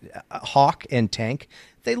Hawk and Tank,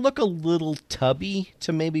 they look a little tubby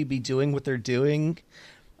to maybe be doing what they're doing.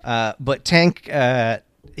 But Tank,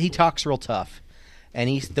 he talks real tough.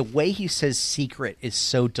 And the way he says secret is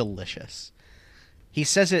so delicious. He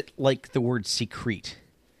says it like the word secrete.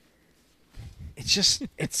 It's just,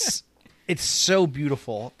 it's so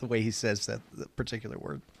beautiful the way he says that particular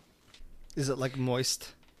word. Is it like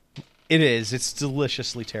moist? It is. It's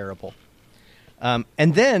deliciously terrible.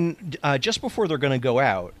 And then, just before they're going to go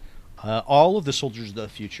out, all of the soldiers of the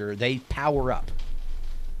future, they power up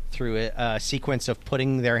through a sequence of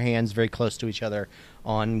putting their hands very close to each other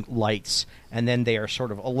on lights, and then they are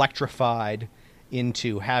sort of electrified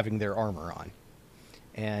into having their armor on.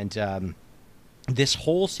 And this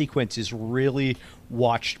whole sequence is really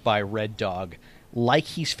watched by Red Dog like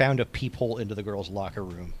he's found a peephole into the girls' locker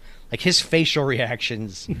room. Like, his facial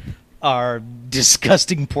reactions are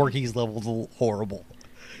disgusting Porky's levels horrible.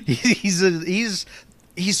 He's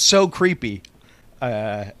so creepy.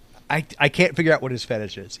 I can't figure out what his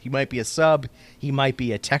fetish is. He might be a sub. He might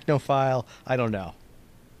be a technophile. I don't know.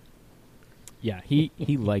 Yeah, he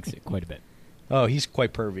likes it quite a bit. Oh, he's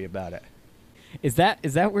quite pervy about it. Is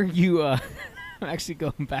that where you? I'm actually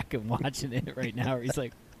going back and watching it right now. Where he's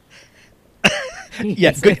like,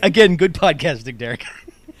 yeah, good podcasting, Derek.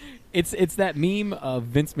 It's that meme of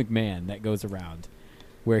Vince McMahon that goes around,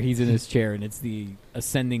 where he's in his chair and it's the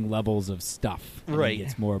ascending levels of stuff. And Right. he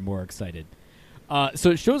gets more and more excited.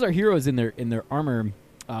 So it shows our heroes in their armor.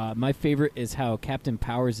 My favorite is how Captain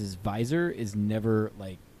Powers' visor is never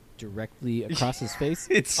like directly across his face.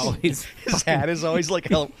 It's always his hat is always like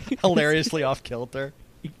hilariously off kilter.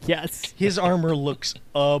 yes. His armor looks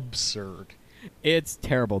absurd. It's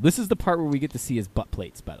terrible. This is the part where we get to see his butt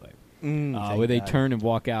plates, by the way, Thank where they God. turn and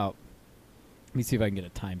walk out. Let me see if I can get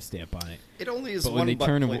a timestamp on it. It only is But when one they butt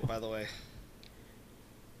turn and plate, w- by the way.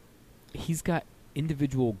 He's got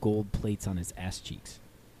individual gold plates on his ass cheeks.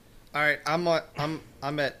 All right, I'm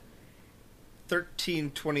at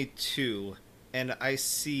 1322, and I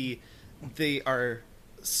see they are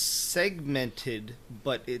segmented,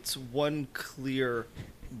 but it's one clear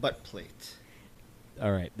butt plate.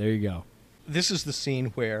 All right, there you go. This is the scene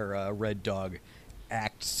where Red Dog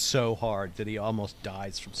acts so hard that he almost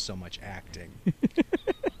dies from so much acting.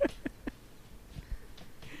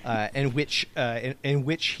 In which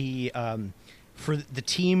he, for the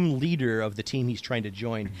team leader of the team he's trying to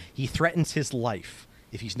join, he threatens his life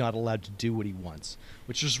if he's not allowed to do what he wants,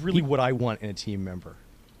 which is really what I want in a team member.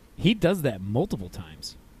 He does that multiple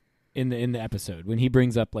times in the episode when he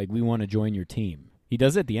brings up like, we want to join your team. He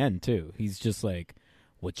does it at the end too. He's just like,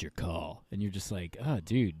 what's your call? And you're just like, oh,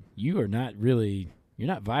 dude, you're not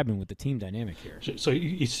vibing with the team dynamic here. So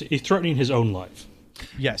he's threatening his own life.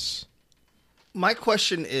 Yes. My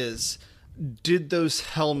question is, did those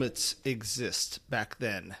helmets exist back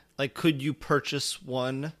then? Like, could you purchase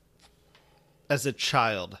one as a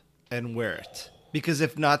child and wear it? Because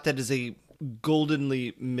if not, that is a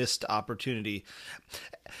goldenly missed opportunity.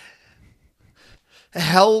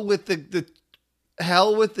 Hell with the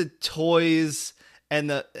toys and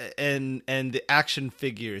the action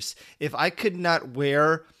figures. If I could not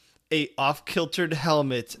wear a off-kiltered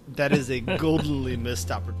helmet, that is a goldenly missed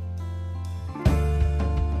opportunity.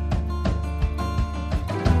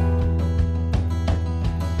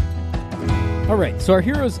 All right, so our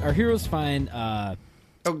heroes find Give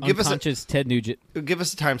us unconscious Ted Nugent. a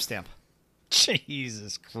timestamp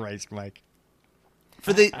Jesus Christ, Mike.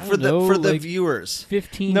 for the know, for the like viewers.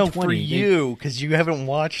 15, No, 20. for you, because you haven't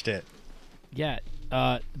watched it. Yeah.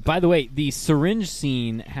 By the way, the syringe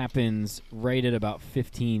scene happens right at about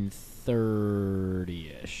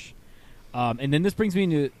 15:30-ish. And then this brings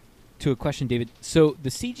me to a question, David. So the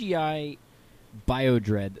CGI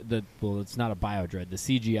Biodread, it's not a Biodread, the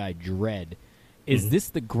CGI Dread, is this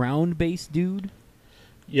the ground-based dude?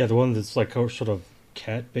 Yeah, the one that's like sort of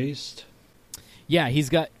cat-based. Yeah, he's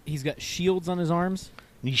got shields on his arms.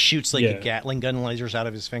 He shoots like Yeah. a Gatling gun lasers out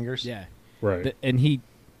of his fingers. Yeah. Right. And he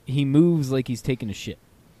moves like he's taking a shit.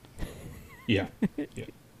 Yeah. Yeah.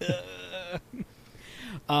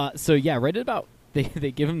 So yeah, right at about they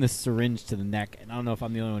give him this syringe to the neck, and I don't know if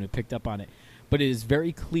I'm the only one who picked up on it, but it is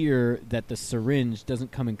very clear that the syringe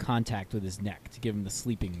doesn't come in contact with his neck to give him the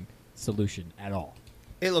sleeping solution at all.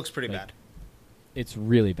 It looks pretty Like- bad. It's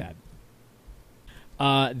really bad.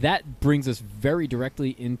 That brings us very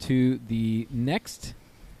directly into the next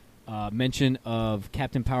mention of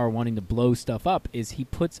Captain Power wanting to blow stuff up. Is he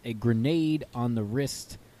puts a grenade on the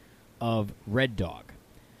wrist of Red Dog,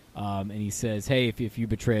 and he says, "Hey, if you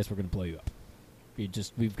betray us, we're going to blow you up.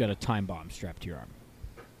 We've got a time bomb strapped to your arm."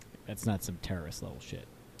 That's not some terrorist level shit.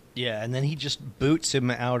 Yeah, and then he just boots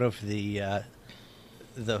him out of the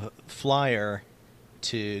flyer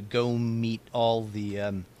to go meet all the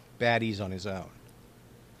baddies on his own.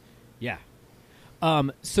 Yeah.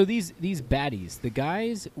 So these baddies, the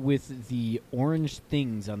guys with the orange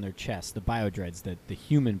things on their chest, the biodreads, the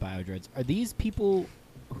human biodreads, are these people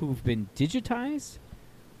who've been digitized,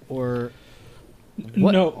 or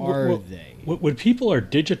what are they? When people are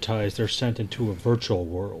digitized, they're sent into a virtual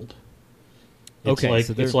world. It's Okay, like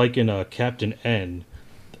so they're- it's like in Captain N,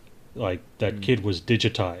 like that kid was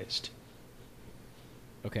digitized.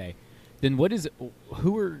 Okay, then what is?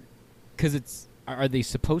 Who are? Because are they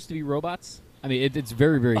supposed to be robots? I mean, it's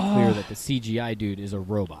very, very clear that the CGI dude is a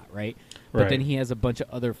robot, right? But then Right. he has a bunch of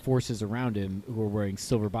other forces around him who are wearing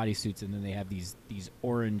silver bodysuits, and then they have these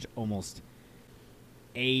orange, almost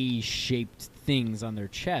A-shaped things on their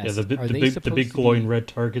chest. Yeah, the Are they big supposed to glowing be- red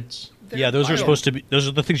targets. Yeah, those are supposed to be. Those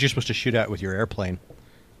are the things you're supposed to shoot out with your airplane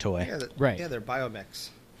toy. Yeah, Right. Yeah, they're biomechs.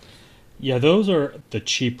 Yeah, those are the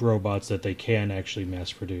cheap robots that they can actually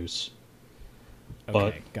mass produce.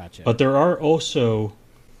 Okay, gotcha. But there are also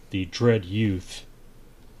the Dread Youth,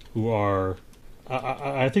 who are,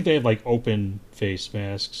 I think they have like open face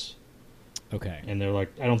masks, okay, and they're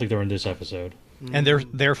like, I don't think they're in this episode. And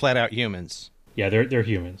they're flat out humans. Yeah, they're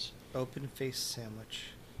humans. Open face sandwich.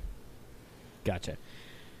 gotcha.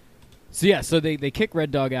 So yeah, so they kick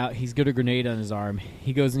Red Dog out. He's got a grenade on his arm.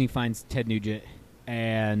 He goes and he finds Ted Nugent,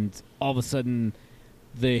 and all of a sudden,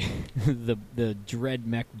 the Dread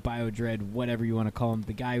Mech, Biodread, whatever you want to call him,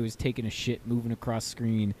 the guy who was taking a shit, moving across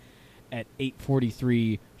screen at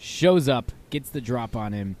 8:43, shows up, gets the drop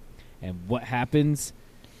on him, and what happens?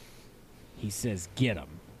 He says, "Get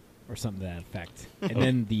him," or something to that effect. And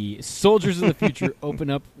then the soldiers of the future open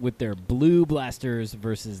up with their blue blasters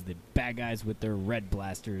versus the bad guys with their red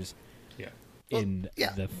blasters. Yeah. In Well,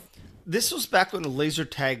 yeah. the This was back when the laser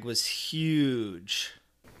tag was huge.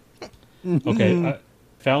 Okay, I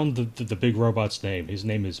found the big robot's name. His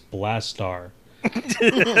name is Blastar,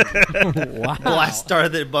 wow.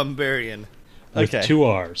 Blastar the Bumbarian. with Okay. 2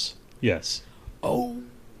 R's. Yes. Oh,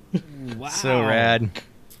 wow! So rad.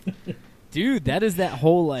 dude. That is that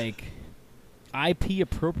whole like IP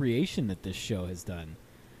appropriation that this show has done.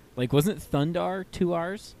 Like, wasn't Thundar 2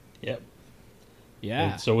 R's? Yep.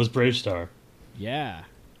 Yeah, And so was Bravestar. yeah.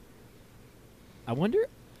 I wonder.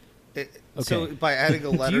 So Okay. by adding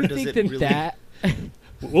a Do letter, you does think it that really? that?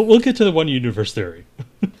 We'll get to the one universe theory.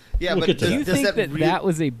 Yeah, we'll but get to does, Do you does think that, that really- that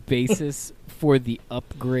was a basis for the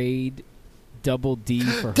upgrade Double D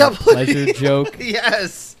for her Double pleasure D. joke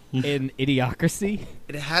Yes, in Idiocracy?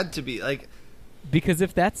 it had to be like Because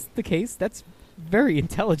if that's the case, that's very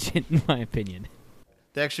intelligent in my opinion.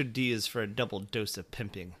 the extra D is for a double dose of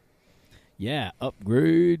pimping. Yeah,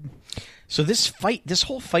 upgrade. So this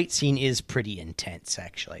whole fight scene is pretty intense,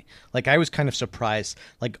 actually. Like, I was kind of surprised.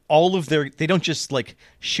 Like, they don't just, like,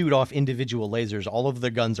 shoot off individual lasers. All of their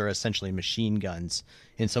guns are essentially machine guns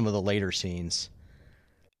in some of the later scenes.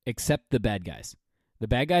 Except the bad guys. The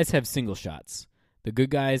bad guys have single shots. The good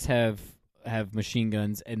guys have machine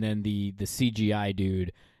guns, and then the CGI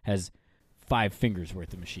dude has 5 fingers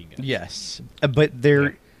worth of machine guns. Yes, but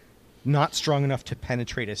they're not strong enough to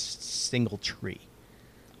penetrate a single tree.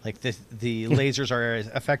 Like, the lasers are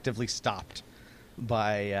effectively stopped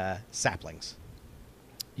by saplings.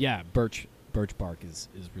 Yeah, birch bark is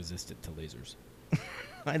resistant to lasers.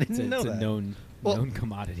 I didn't know it's that. a known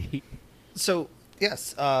commodity. So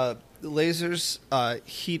yes, lasers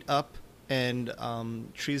heat up, and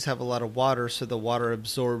trees have a lot of water, so the water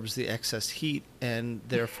absorbs the excess heat and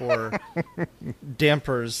therefore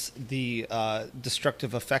dampers the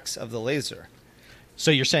destructive effects of the laser. So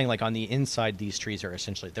you're saying, like, on the inside, these trees are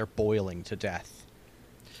essentially, they're boiling to death.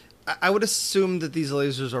 I would assume that these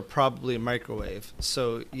lasers are probably microwave.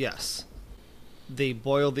 So yes, they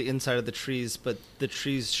boil the inside of the trees, but the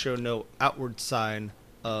trees show no outward sign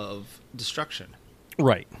of destruction.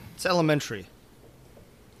 Right. It's elementary.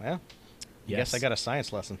 Well, I guess I got a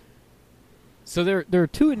science lesson. So there are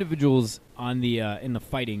 2 individuals on the in the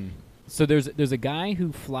fighting. So there's a guy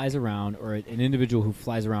who flies around, or an individual who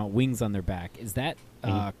flies around, wings on their back. Is that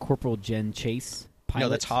Corporal Jen Chase? Pilot? No,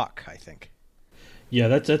 that's Hawk, I think. Yeah,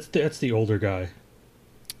 that's the older guy.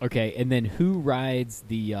 Okay, and then who rides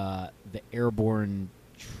the airborne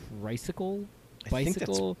bicycle? I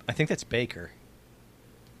think that's Baker.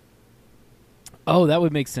 Oh, that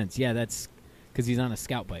would make sense. Yeah, that's because he's on a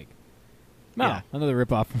scout bike. No, Yeah. another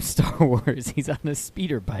ripoff from Star Wars. He's on a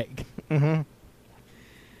speeder bike. Mm-hmm.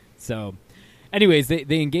 So, anyways,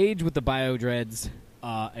 they engage with the Biodreads.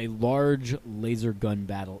 A large laser gun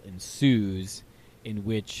battle ensues, in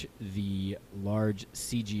which the large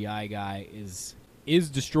CGI guy is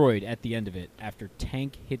destroyed at the end of it after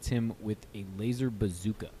Tank hits him with a laser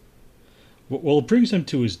bazooka. Well, it brings him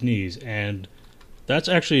to his knees, and that's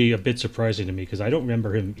actually a bit surprising to me because I don't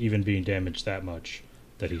remember him even being damaged that much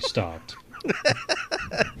that he stopped.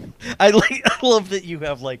 I love that you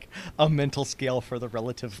have, like, a mental scale for the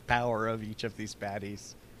relative power of each of these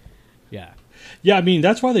baddies. Yeah. Yeah, I mean,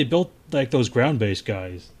 that's why they built, like, those ground-based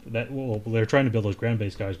guys. They're trying to build those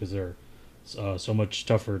ground-based guys because they're so much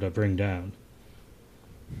tougher to bring down.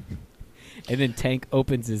 And then Tank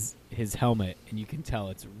opens his helmet, and you can tell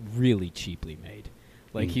it's really cheaply made.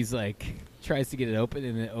 Like, he's, like, tries to get it open,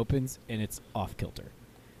 and it opens, and it's off-kilter.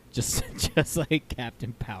 Just like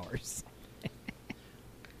Captain Powers.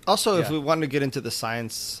 Also, if Yeah. we want to get into the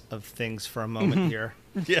science of things for a moment here,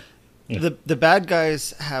 Yeah. the bad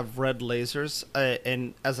guys have red lasers,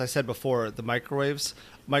 and as I said before, the microwaves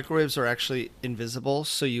are actually invisible,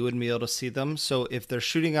 so you wouldn't be able to see them. So if they're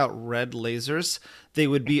shooting out red lasers, they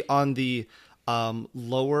would be on the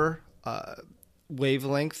lower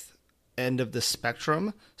wavelength end of the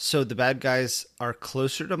spectrum. So the bad guys are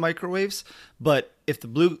closer to microwaves. But if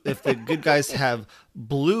the good guys have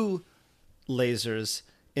blue lasers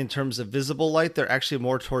in terms of visible light, they're actually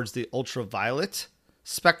more towards the ultraviolet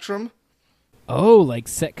spectrum. Oh, like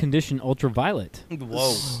set condition ultraviolet.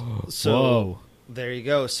 Whoa. So Whoa. there you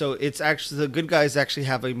go. So it's actually the good guys actually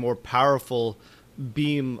have a more powerful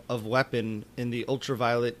beam of weapon in the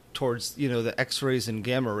ultraviolet towards, the X-rays and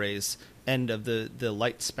gamma rays end of the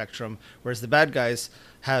light spectrum, whereas the bad guys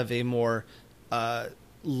have a more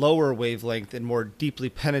lower wavelength and more deeply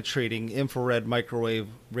penetrating infrared, microwave,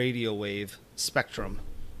 radio wave spectrum.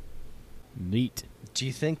 Neat. Do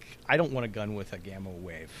you think... I don't want a gun with a gamma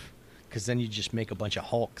wave, because then you just make a bunch of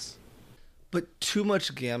Hulks. But too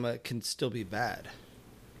much gamma can still be bad.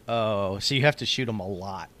 Oh, so you have to shoot them a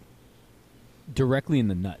lot. Directly in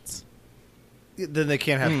the nuts. Then they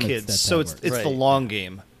can't have kids. That's So how it it's works. the Right. long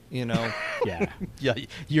game, Yeah. Yeah,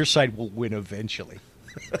 your side will win eventually.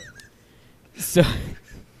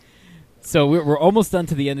 So we're almost done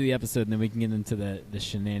to the end of the episode, and then we can get into the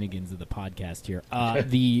shenanigans of the podcast here. Oh,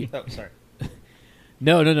 sorry.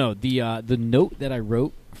 No. The note that I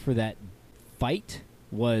wrote for that fight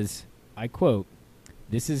was, I quote,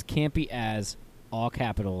 "This is campy as all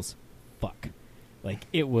capitals, fuck." Like,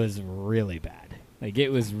 it was really bad. Like, it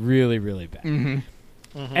was really, really bad.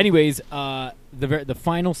 Mm-hmm. Anyways, the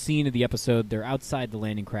final scene of the episode, they're outside the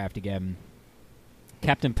landing craft again.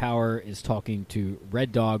 Captain Power is talking to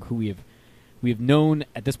Red Dog, who we have known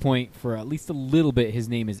at this point for at least a little bit. His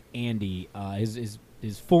name is Andy.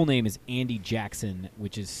 His full name is Andy Jackson,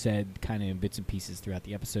 which is said kind of in bits and pieces throughout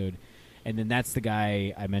the episode. And then that's the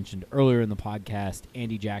guy I mentioned earlier in the podcast.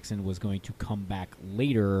 Andy Jackson was going to come back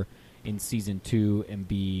later in season 2 and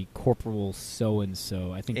be Corporal so and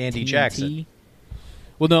so. I think Andy TNT. Jackson.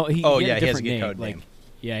 Well, no, he Oh, had yeah, a he has a different good name. code Like, name.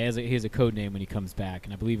 yeah, he has a code name when he comes back,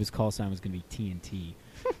 and I believe his call sign was going to be TNT.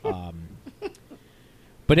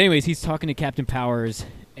 But anyways, he's talking to Captain Powers,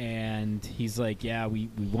 and he's like, "Yeah, we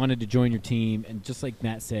wanted to join your team," and just like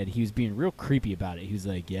Matt said, he was being real creepy about it. He was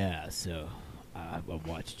like, "Yeah, so I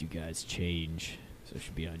watched you guys change, so I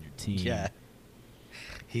should be on your team." Yeah.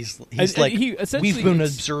 He's And like, he essentially we've been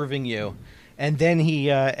ex- observing you, and then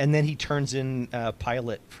he turns in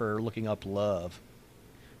Pilot for looking up love.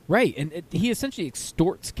 Right, and he essentially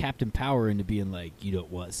extorts Captain Power into being like, "You don't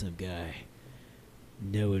want some guy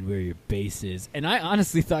knowing where your base is." And I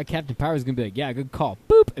honestly thought Captain Power was going to be like, "Yeah, good call,"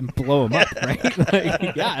 boop, and blow him up, right?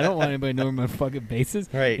 Like, yeah, I don't want anybody knowing where my fucking base is.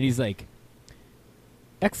 Right. And he's like,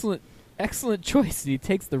 excellent choice. And he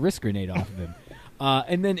takes the wrist grenade off of him.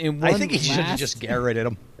 And then in one I think he should have last- just garroted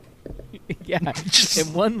him. yeah, Just-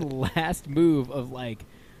 in one last move of like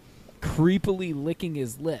creepily licking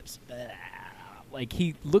his lips, like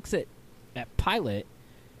he looks at Pilot,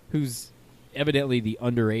 who's evidently the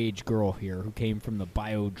underage girl here who came from the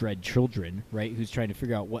Bio-Dread children, right? Who's trying to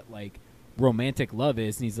figure out what like romantic love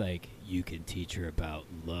is, and he's like, "You can teach her about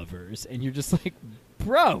lovers," and you're just like,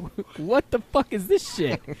 "Bro, what the fuck is this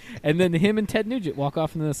shit?" And then him and Ted Nugent walk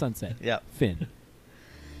off into the sunset. Yeah. Finn.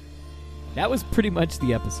 That was pretty much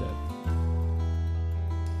the episode.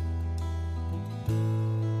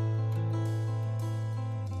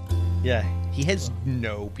 Yeah, he has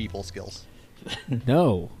no people skills.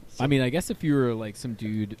 No. I mean, I guess if you were like some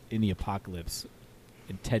dude in the apocalypse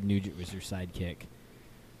and Ted Nugent was your sidekick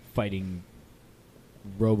fighting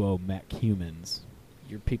robo-mech humans,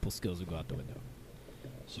 your people skills would go out the window.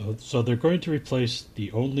 So they're going to replace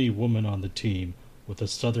the only woman on the team with a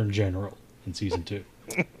Southern general in season 2.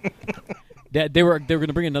 They were going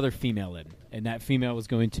to bring another female in, and that female was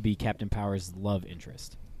going to be Captain Power's love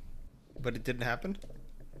interest. But it didn't happen.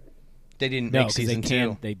 They didn't No, make because season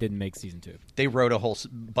 2. they didn't make season 2. They wrote a whole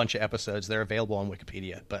bunch of episodes. They're available on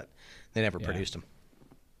Wikipedia, but they never Yeah. produced them.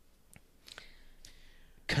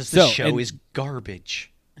 Because the So, show and- is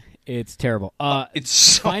garbage. It's terrible. It's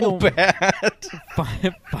so final- bad.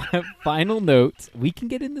 Final note. We can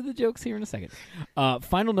get into the jokes here in a second.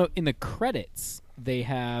 Final note: in the credits, they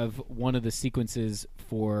have one of the sequences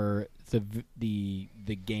for the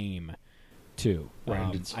game too.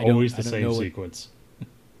 And it's I don't- always I the don't same know what- sequence.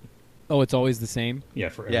 Oh, it's always the same. Yeah,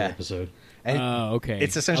 for every Yeah. episode. And Okay.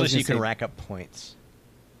 It's I essentially was so gonna you can say- rack up points.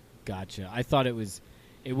 Gotcha. I thought it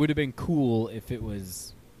would have been cool if it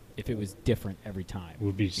was different every time. It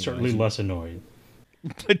would be You know, certainly as you- less annoying.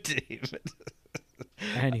 But David,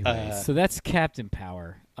 Anyway, so that's Captain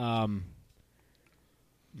Power.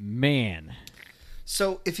 Man.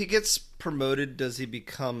 So if he gets promoted, does he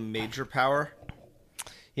become Major Power?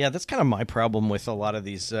 yeah, that's kind of my problem with a lot of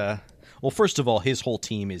these. Well, first of all, his whole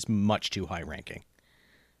team is much too high ranking.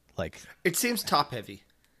 Like, It seems top heavy.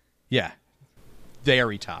 yeah,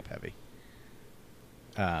 very top heavy.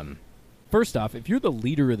 First off, if you're the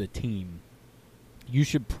leader of the team, you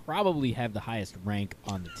should probably have the highest rank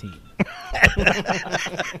on the team.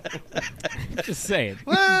 Just saying.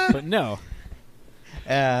 But no.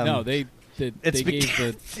 No, they It's gave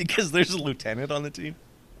the because there's a lieutenant on the team.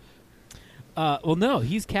 well, no,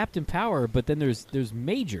 he's Captain Power, but then there's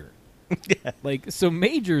Major. Like, so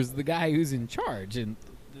Major's the guy who's in charge, and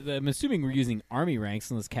I'm assuming we're using Army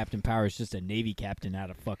ranks unless Captain Power is just a Navy captain out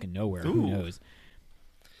of fucking nowhere. Who Ooh. knows?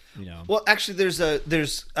 You know. Well, actually, there's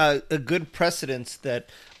a good precedence that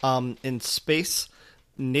in space,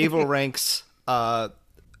 naval ranks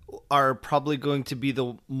are probably going to be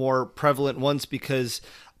the more prevalent ones because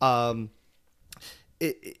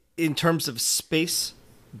in terms of space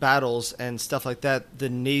battles and stuff like that, the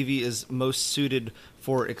Navy is most suited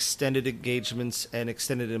for extended engagements and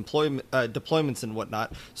extended deployments and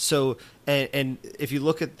whatnot. So, and if you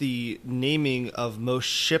look at the naming of most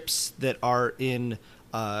ships that are in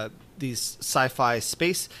these sci-fi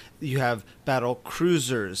space, you have battle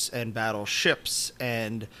cruisers and battleships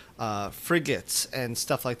and frigates and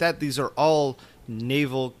stuff like that. These are all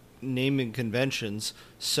naval naming conventions.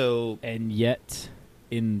 So, And yet,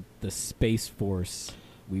 in the Space Force,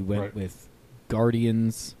 we went Right. with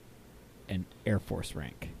Guardians and Air Force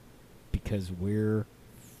rank because we're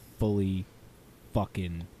fully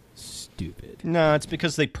fucking stupid. No, it's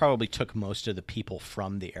because they probably took most of the people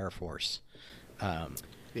from the Air Force.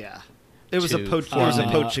 yeah, it was a to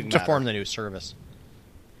poaching to matter. form the new service.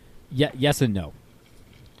 Yeah, yes and no.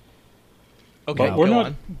 Okay, But we're go not.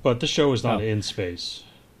 on. But the show is not No. in space.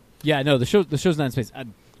 Yeah, no, the show's not in space.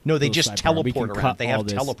 No, they Little just sidebar. We can teleport around. cut They have all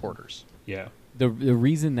this. teleporters. Yeah. the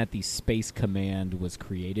reason that the Space Command was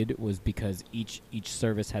created was because each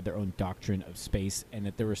service had their own doctrine of space, and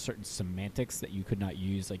that there were certain semantics that you could not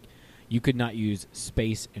use. Like, you could not use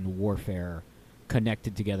space and warfare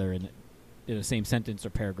connected together in the same sentence or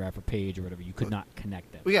paragraph or page or whatever. You could not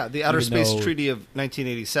connect them. Well, yeah, the Outer Space though, Treaty of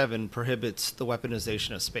 1987 prohibits the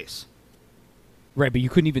weaponization of space. Right, but you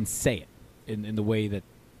couldn't even say it in the way that,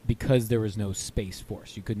 because there was no space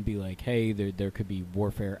force. You couldn't be like, hey, there could be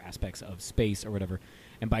warfare aspects of space or whatever.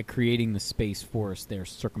 And by creating the space force, they're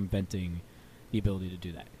circumventing the ability to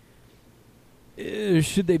do that.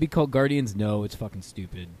 Should they be called Guardians? No, it's fucking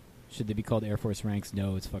stupid. Should they be called Air Force ranks?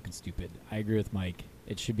 No, it's fucking stupid. I agree with Mike.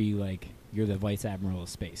 It should be like, you're the Vice Admiral of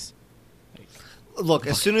Space. Like, Look,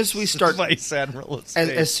 as soon as we start Vice Admiral of Space.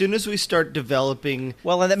 as soon as we start developing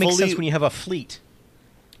well, and that makes fully- sense when you have a fleet.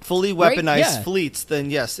 fully Right? weaponized Yeah. fleets, then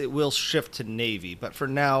yes, it will shift to Navy. But for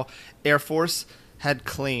now, Air Force had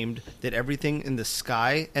claimed that everything in the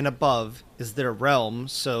sky and above is their realm.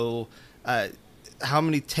 So how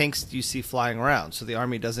many tanks do you see flying around? So the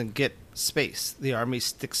Army doesn't get space. The Army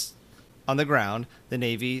sticks on the ground, the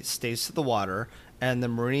Navy stays to the water, and the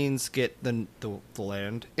Marines get the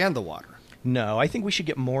land and the water. No, I think we should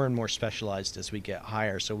get more and more specialized as we get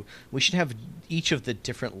higher. So we should have each of the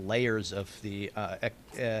different layers of the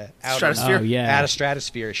Stratosphere? Oh, yeah. outer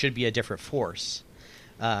stratosphere. It should be a different force.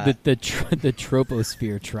 the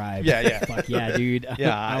troposphere tribe. Yeah, yeah. Fuck yeah, dude.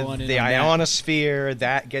 Yeah, I want in the on that. ionosphere,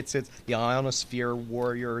 that gets it. The ionosphere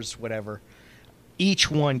warriors, whatever. Each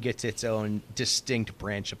one gets its own distinct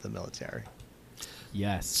branch of the military.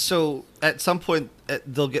 Yes. So at some point,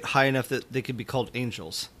 they'll get high enough that they could be called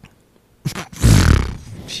angels.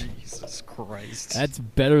 Jesus Christ. That's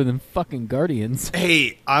better than fucking Guardians.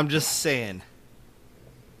 Hey, I'm just saying.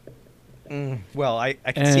 Well, I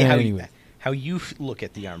can see Anyway. how you look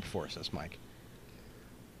at the armed forces, Mike.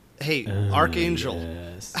 Hey, Archangel.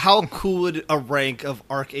 yes. How cool would a rank of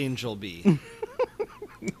Archangel be?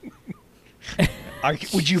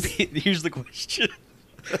 Would you be? Here's the question: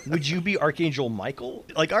 would you be Archangel Michael?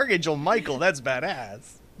 Like Archangel Michael, that's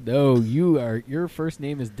badass. No, your first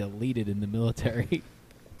name is deleted in the military.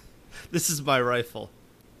 This is my rifle.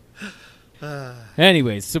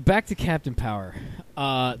 Anyways, so back to Captain Power.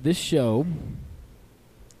 This show,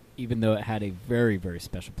 even though it had a very, very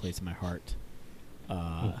special place in my heart,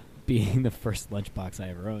 being the first lunchbox I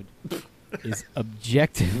ever owned, is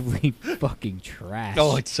objectively fucking trash.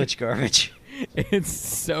 Oh, it's such garbage. It's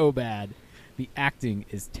so bad. The acting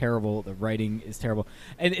is terrible. The writing is terrible.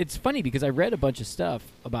 And it's funny because I read a bunch of stuff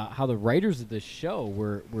about how the writers of this show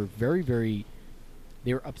were very, very...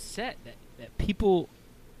 They were upset that people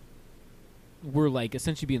were like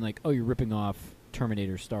essentially being like, oh, you're ripping off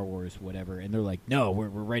Terminator, Star Wars, whatever. And they're like, no, we're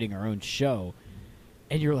writing our own show.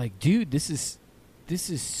 And you're like, dude, this is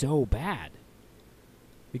so bad.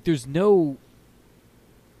 Like, there's no...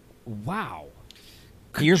 Wow.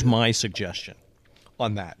 Here's my suggestion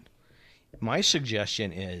on that. My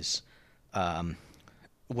suggestion is,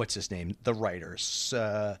 what's his name? The writer,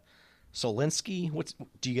 Solinsky.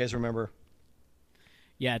 Do you guys remember?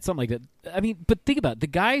 Yeah, it's something like that. I mean, but think about it. The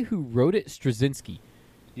guy who wrote it, Straczynski,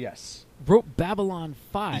 Yes. wrote Babylon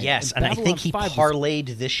 5. Yes, and I Babylon think he 5 was-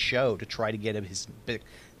 parlayed this show to try to get him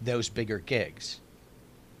those bigger gigs.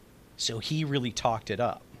 So he really talked it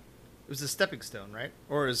up. It was a stepping stone, right?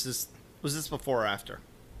 Or was this before or after?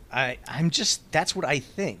 That's what I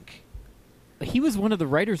think. he was one of the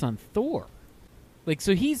writers on Thor. Like,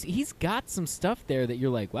 so he's got some stuff there that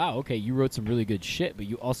you're like, wow, okay, you wrote some really good shit, but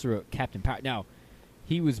you also wrote Captain Power. Now,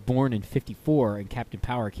 he was born in 1954, and Captain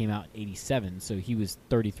Power came out in 1987, so he was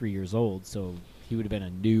 33 years old, so he would have been a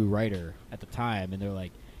new writer at the time, and they're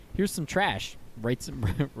like, here's some trash. Write some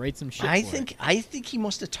shit I for it. think he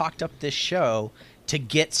must have talked up this show to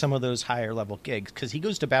get some of those higher level gigs, because he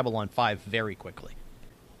goes to Babylon 5 very quickly.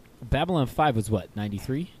 Babylon 5 was what,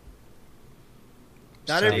 93?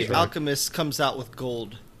 Not Sounds every right. alchemist comes out with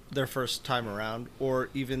gold their first time around, or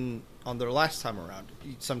even on their last time around.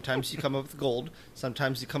 Sometimes you come up with gold,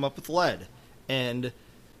 sometimes you come up with lead. And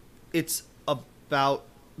it's about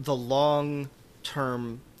the long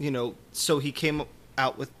term, so he came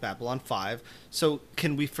out with Babylon 5. So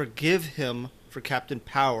can we forgive him for Captain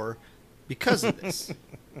Power because of this?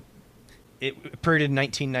 It premiered in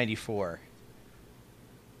 1994.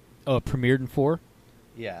 Oh, it premiered in 4?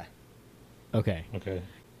 Yeah. Okay. Okay.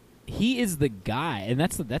 He is the guy, and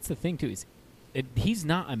that's the thing too. He's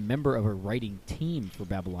not a member of a writing team for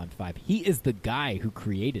Babylon 5. He is the guy who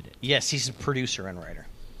created it. Yes, he's a producer and writer.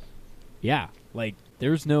 Yeah, like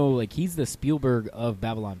there's no like he's the Spielberg of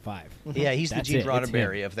Babylon 5. Yeah, he's That's the Gene it. It's him.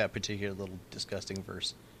 Roddenberry of that particular little disgusting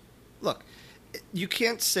verse. Look, You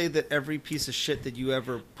can't say that every piece of shit that you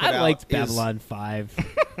ever put I out liked Babylon 5.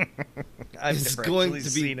 I've It's never going actually to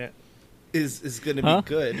be- seen it. is going to Huh? be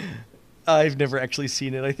good. I've never actually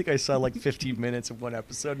seen it. I think I saw like 15 minutes of one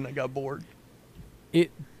episode and I got bored.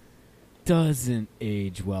 It doesn't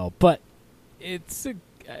age well, but it was a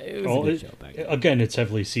good show back then. Again, it's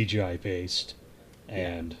heavily CGI based,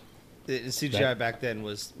 and The CGI back then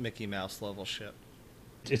was Mickey Mouse level shit.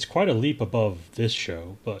 it's quite a leap above this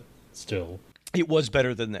show, but still. It was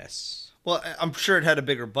better than this. Well, I'm sure it had a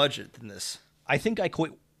bigger budget than this. I think I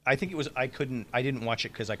quit. I think it was. I didn't watch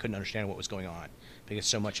it because I couldn't understand what was going on because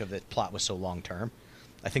so much of the plot was so long term.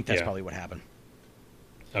 I think that's Yeah. probably what happened.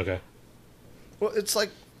 Okay. Well, it's like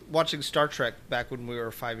watching Star Trek back when we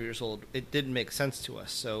were 5 years old. It didn't make sense to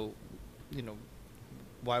us, so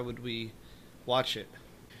why would we watch it?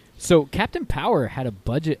 So Captain Power had a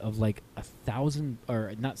budget of like 1,000,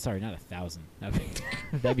 or not 1,000.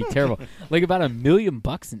 That'd be terrible. Like about $1 million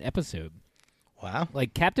an episode. Wow.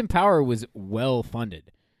 Like Captain Power was well funded.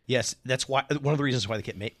 Yes, that's why one of the reasons why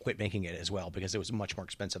they quit making it as well, because it was much more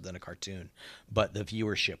expensive than a cartoon, but the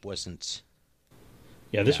viewership wasn't.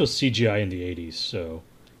 Yeah, this was CGI in the 80s, so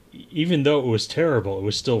even though it was terrible, it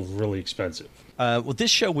was still really expensive. Well,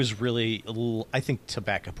 this show was really, I think, to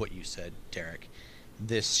back up what you said, Derek,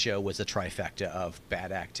 this show was a trifecta of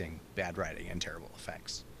bad acting, bad writing, and terrible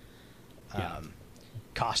effects. Yeah.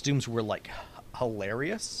 Costumes were like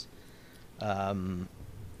hilarious.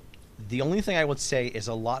 The only thing I would say is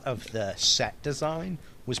a lot of the set design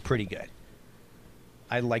was pretty good.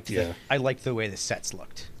 I liked the way the sets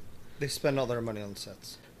looked. They spend all their money on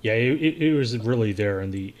sets. Yeah, it was really there in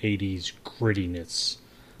the 80s grittiness.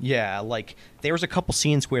 Yeah, like there was a couple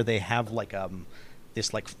scenes where they have like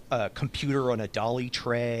this like computer on a dolly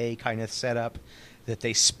tray kind of setup that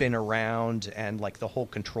they spin around, and like the whole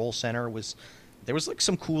control center was there was like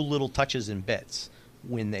some cool little touches and bits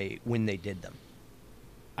when they did them.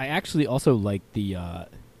 I actually also liked the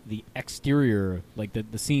exterior, like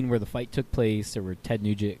the scene where the fight took place, or where Ted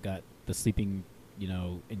Nugent got the sleeping,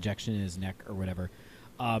 injection in his neck or whatever.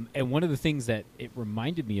 And one of the things that it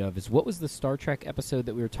reminded me of is, what was the Star Trek episode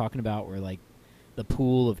that we were talking about, where like the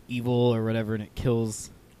pool of evil or whatever, and it kills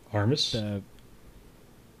Armus? the.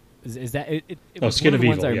 Is that it? Oh, was Skin one of the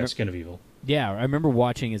ones Evil. I Yeah, remem- Skin of Evil. Yeah, I remember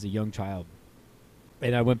watching as a young child,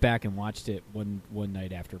 and I went back and watched it one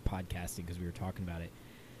night after podcasting because we were talking about it.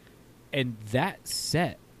 And that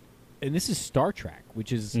set, and this is Star Trek,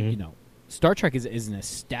 which is Star Trek is an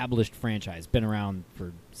established franchise, been around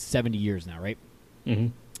for 70 years now, right? Mm-hmm.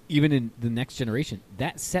 Even in the Next Generation,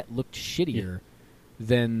 that set looked shittier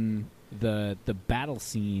than the battle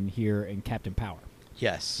scene here in Captain Power.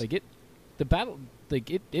 Yes. Like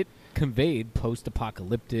it conveyed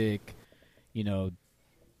post-apocalyptic,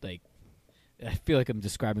 like I feel like I'm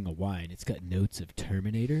describing a wine. It's got notes of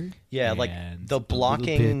Terminator. Yeah, like and the a little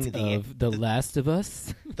blocking, bit of The Last of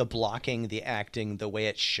Us. the blocking, the acting, the way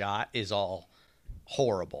it's shot is all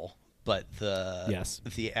horrible, but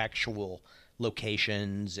the actual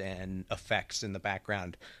locations and effects in the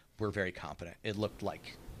background were very competent. It looked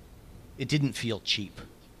like it didn't feel cheap,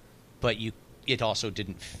 but it also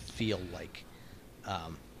didn't feel like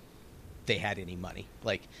they had any money.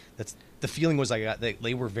 Like that's the feeling was I got.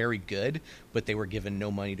 They were very good, but they were given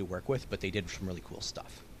no money to work with. But they did some really cool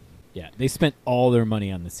stuff. Yeah, they spent all their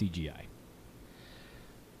money on the CGI.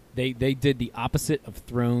 They did the opposite of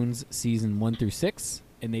Thrones season 1 through 6,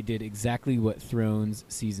 and they did exactly what Thrones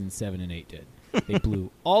season 7 and 8 did. They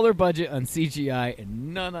blew all their budget on CGI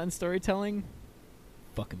and none on storytelling.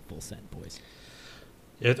 Fucking full send, boys.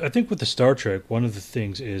 Yeah, I think with the Star Trek, one of the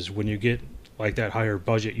things is when you get like that higher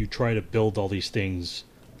budget, you try to build all these things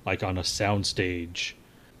like on a soundstage,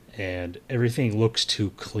 and everything looks too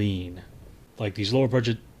clean. Like these lower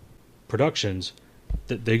budget productions,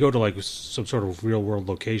 they go to like some sort of real world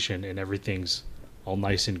location, and everything's all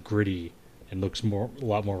nice and gritty and looks a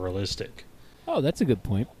lot more realistic. Oh, that's a good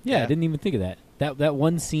point. Yeah, Yeah. I didn't even think of that. That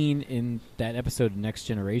one scene in that episode of Next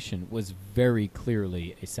Generation was very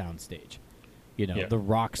clearly a soundstage. Yeah. The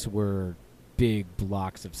rocks were big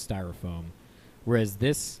blocks of styrofoam, whereas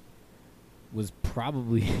this was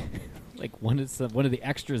probably like one of the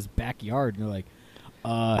extras' backyard, and they're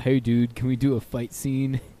like, "Hey, dude, can we do a fight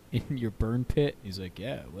scene in your burn pit?" He's like,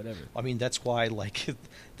 "Yeah, whatever." I mean, that's why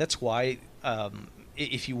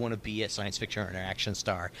if you want to be a science fiction or an action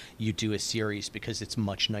star, you do a series because it's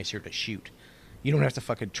much nicer to shoot. You don't have to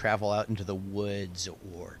fucking travel out into the woods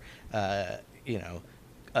or,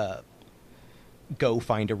 go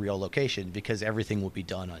find a real location because everything will be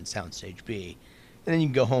done on Soundstage B. And then you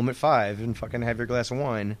can go home at 5 and fucking have your glass of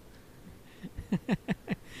wine.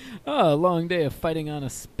 Oh, a long day of fighting on a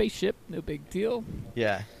spaceship. No big deal.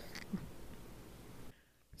 Yeah.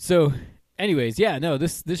 So, anyways, yeah, no,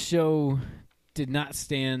 this show did not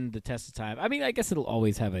stand the test of time. I mean, I guess it'll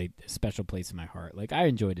always have a special place in my heart. Like, I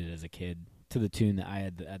enjoyed it as a kid to the tune that I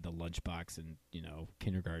had the lunchbox in,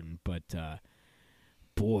 kindergarten. But,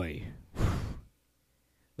 boy,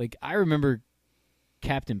 like, I remember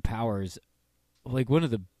Captain Powers. Like, one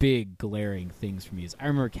of the big glaring things for me is I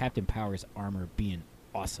remember Captain Powers' armor being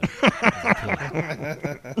awesome.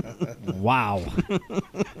 Wow.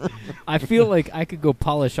 I feel like I could go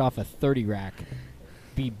polish off a 30 rack,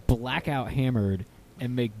 be blackout hammered,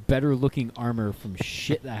 and make better looking armor from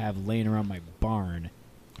shit that I have laying around my barn,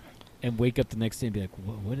 and wake up the next day and be like,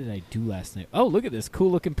 what did I do last night? Oh, look at this cool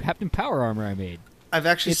looking Captain Power armor I made. I've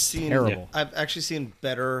actually It's seen terrible. I've actually seen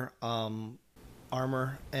better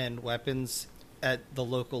armor and weapons at the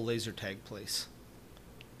local laser tag place.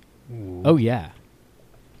 Oh yeah.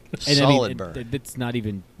 And Solid I burn. mean, it's not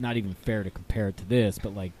even fair to compare it to this,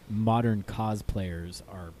 but like modern cosplayers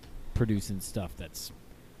are producing stuff that's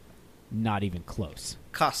not even close.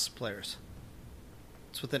 Cosplayers.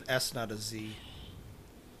 It's with an S, not a Z.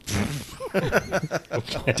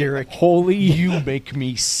 Derek, Holy you make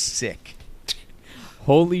me sick.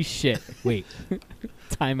 holy shit. Wait.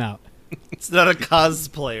 Time out. It's not a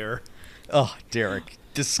cosplayer. Oh, Derek,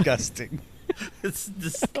 disgusting. It's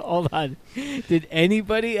just Hold on. Did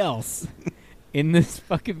anybody else in this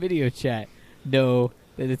fucking video chat know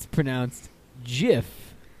that it's pronounced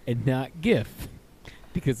GIF and not GIF?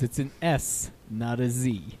 Because it's an S, not a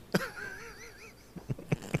Z.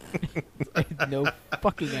 I had no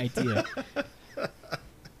fucking idea.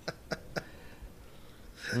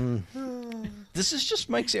 This is just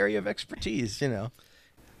Mike's area of expertise,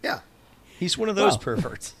 yeah. He's one of those Wow.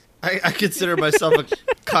 perverts. I consider myself a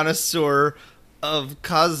connoisseur of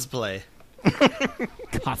cosplay.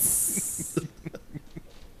 Cos.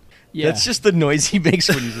 Yeah. That's just the noise he makes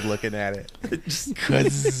when he's looking at it.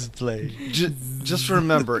 Cosplay. Just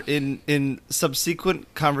remember, in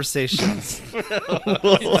subsequent conversations,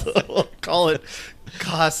 we'll call it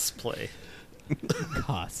cosplay.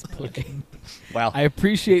 Cosplay. Wow. I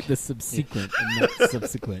appreciate the subsequent and not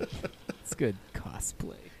subsequent. It's good.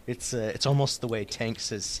 Cosplay. It's almost the way Tank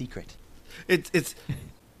says secret. It's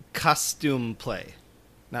costume play,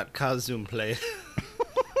 not costume play.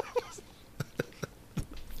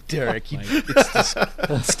 Derek, Mike.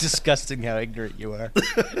 it's disgusting how ignorant you are.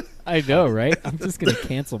 I know, right? I'm just going to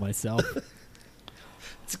cancel myself.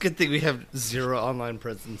 It's a good thing we have zero online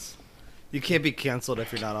presence. You can't be canceled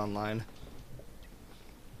if you're not online.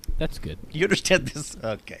 That's good. You understand this?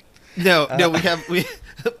 Okay. No,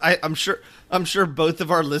 I'm sure both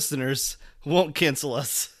of our listeners won't cancel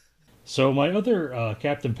us. So my other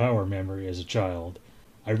Captain Power memory as a child,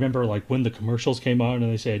 I remember like when the commercials came on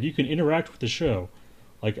and they said you can interact with the show.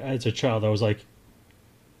 Like as a child, I was like,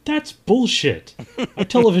 "That's bullshit. Our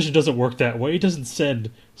television doesn't work that way. It doesn't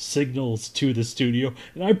send signals to the studio,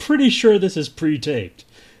 and I'm pretty sure this is pre-taped."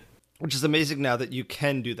 Which is amazing now that you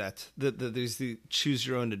can do that. There's the choose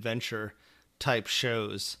your own adventure type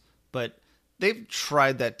shows, but they've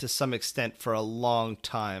tried that to some extent for a long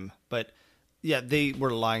time. But yeah, they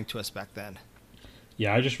were lying to us back then.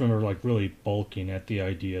 Yeah, I just remember like really balking at the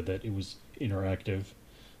idea that it was interactive,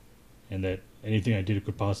 and that anything I did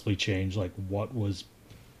could possibly change like what was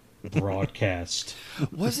broadcast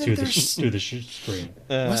Wasn't to there the screen.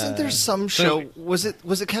 wasn't there some show? Was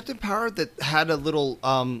it Captain Power that had a little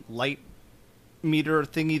light meter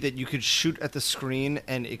thingy that you could shoot at the screen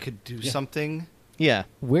and it could do something? Yeah.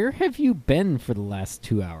 Where have you been for the last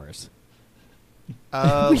 2 hours? We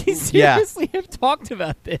yeah. seriously have talked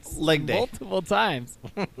about this Leg day. multiple times.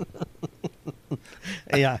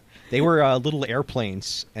 Yeah. They were little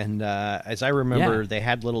airplanes, and as I remember, Yeah. they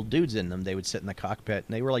had little dudes in them. They would sit in the cockpit,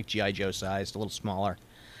 and they were like G.I. Joe sized, a little smaller.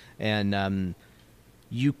 And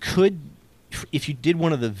you could, if you did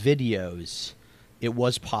one of the videos, it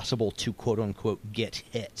was possible to quote unquote get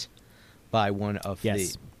hit by one of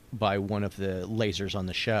Yes. the lasers on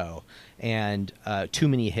the show, and too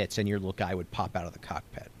many hits, and your little guy would pop out of the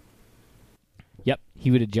cockpit. Yep,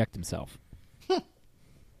 he would eject himself.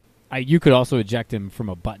 You could also eject him from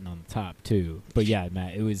a button on the top too. But yeah,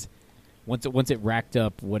 Matt, it was once it racked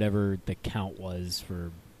up whatever the count was for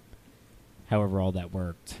however all that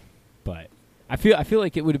worked. But I feel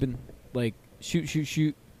like it would have been like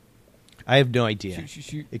shoot. I have no idea.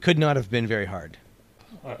 Shoot. It could not have been very hard.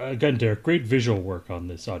 Again, Derek, great visual work on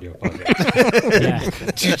this audio podcast. Yeah.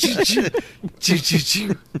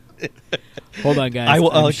 Hold on, guys.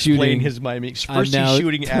 I'll I'm explain shooting. his miming. I'm First now he's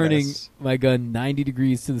shooting at turning us. my gun 90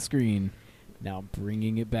 degrees to the screen, Now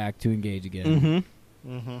bringing it back to engage again.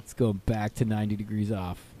 It's going back to 90 degrees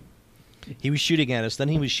off. He was shooting at us, then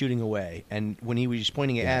he was shooting away, and when he was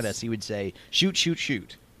pointing it at Yes. us, he would say, "Shoot, shoot,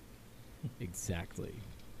 shoot." Exactly.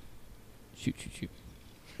 Shoot, shoot, shoot.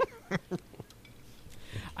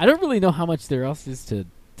 I don't really know how much there else is to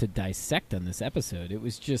dissect on this episode. It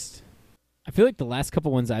was just... I feel like the last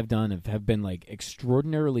couple ones I've done have been like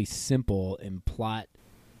extraordinarily simple in plot,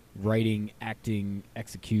 writing, acting,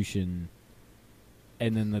 execution,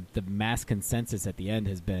 and then the mass consensus at the end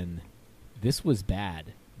has been, this was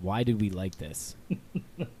bad. Why did we like this?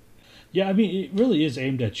 Yeah, I mean, it really is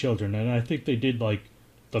aimed at children, and I think they did like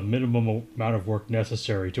the minimum amount of work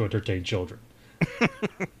necessary to entertain children.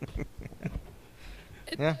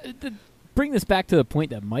 Yeah. Bring this back to the point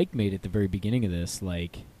that Mike made at the very beginning of this.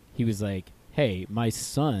 Like, he was like, "Hey, my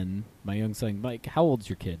young son, Mike, how old's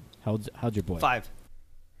your kid? How's your boy?" 5.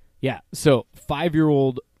 Yeah, so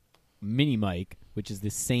 5-year-old mini Mike, which is the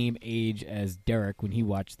same age as Derek when he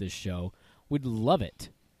watched this show, would love it.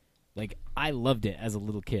 Like, I loved it as a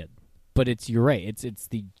little kid. But you're right, it's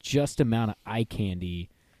the just amount of eye candy,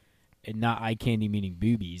 and not eye candy meaning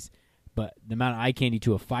boobies, but the amount of eye candy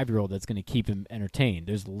to a 5-year-old that's going to keep him entertained.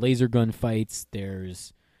 There's laser gun fights,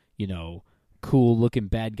 there's, cool looking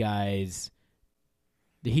bad guys.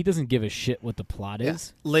 He doesn't give a shit what the plot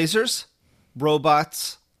is. Lasers,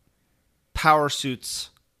 robots, power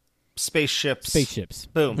suits, spaceships.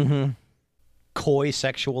 Boom. Coy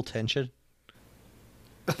sexual tension.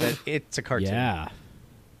 But it's a cartoon. Yeah.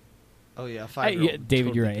 Oh yeah, 5-year-old.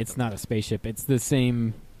 David, you're right. totally It's not a spaceship. It's the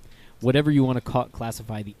same, whatever you want to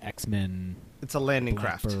classify the X-Men. It's a landing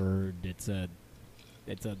craft. Blackbird. It's a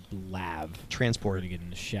lab. Transport. We're gonna get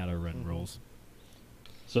into Shadowrun rules.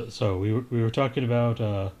 So we were talking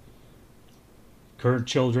about current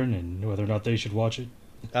children and whether or not they should watch it.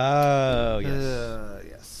 Oh, yes.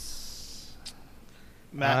 Yes.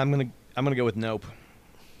 Matt, I'm gonna go with nope.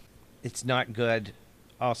 It's not good.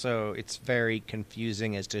 Also, it's very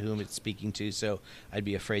confusing as to whom it's speaking to, so I'd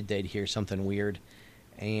be afraid they'd hear something weird.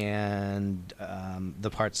 And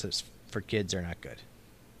the parts that's for kids are not good.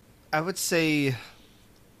 I would say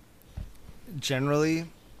generally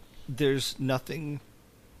there's nothing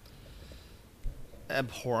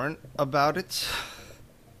abhorrent about it.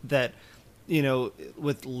 That,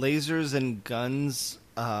 with lasers and guns,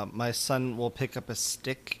 my son will pick up a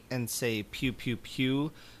stick and say pew pew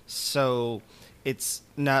pew. So it's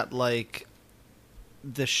not like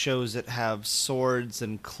the shows that have swords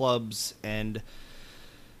and clubs and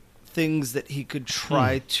things that he could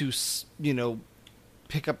try to,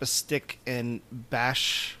 pick up a stick and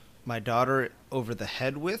bash my daughter over the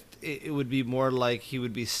head with. It would be more like he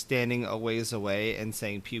would be standing a ways away and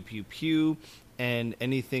saying pew pew pew, and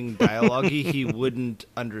anything dialogue-y he wouldn't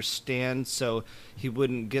understand, so he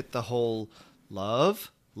wouldn't get the whole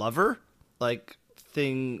lover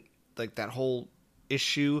thing, like that whole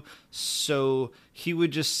issue. So he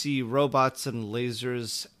would just see robots and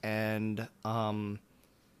lasers and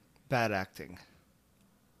bad acting,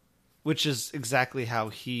 which is exactly how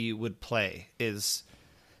he would play. Is,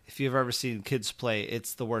 if you've ever seen kids play,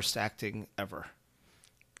 it's the worst acting ever.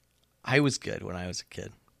 I was good when I was a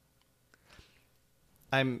kid.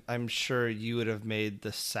 I'm sure you would have made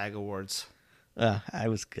the SAG Awards. I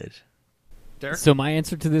was good. Derek? So my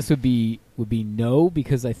answer to this would be no,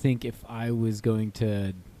 because I think if I was going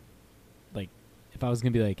to be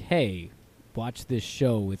like, hey, watch this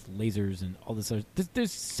show with lasers and all this other,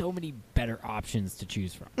 there's so many better options to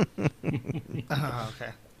choose from.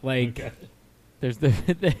 Okay. Like, there's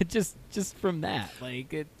just from that,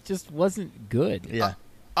 like, it just wasn't good. Yeah.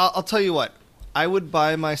 I'll tell you what. I would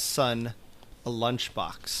buy my son a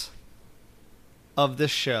lunchbox of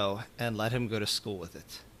this show and let him go to school with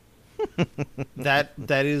it.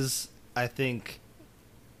 That is, I think,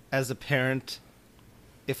 as a parent,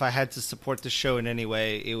 if I had to support the show in any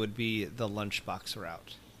way, it would be the lunchbox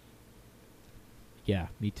route. Yeah,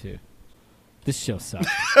 me too. This show sucks.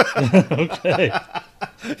 Okay.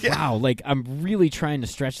 Wow, like, I'm really trying to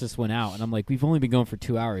stretch this one out, and I'm like, we've only been going for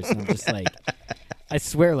 2 hours, and I'm just like, I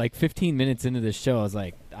swear, like, 15 minutes into this show, I was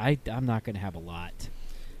like, I'm not going to have a lot.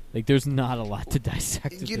 Like, there's not a lot to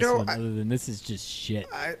dissect with this one, other than this is just shit.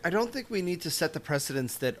 I don't think we need to set the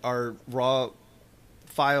precedence that our raw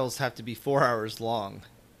files have to be 4 hours long.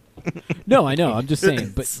 No, I know. I'm just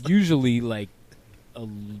saying. But usually, we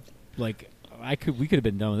could have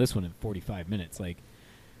been done with this one in 45 minutes. Like,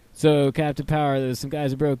 so Captain Power, there's some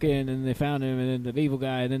guys who broke in and they found him, and then the evil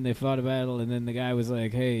guy, and then they fought a battle, and then the guy was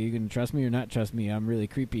like, "Hey, you can trust me or not trust me? I'm really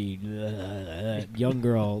creepy." Young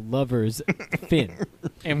girl, lovers, Finn,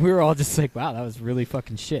 and we were all just like, "Wow, that was really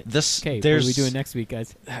fucking shit." Okay, what are we doing next week,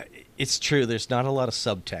 guys? It's true. There's not a lot of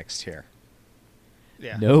subtext here.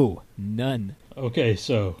 Yeah. No, none. Okay,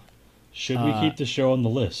 so should we keep the show on the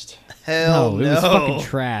list? Hell It no. was fucking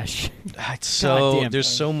trash. It's so Goddamn. there's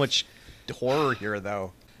so much horror here,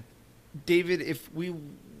 though. David, if we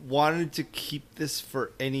wanted to keep this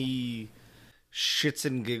for any shits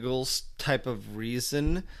and giggles type of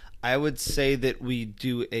reason, I would say that we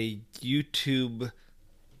do a YouTube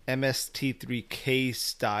MST3K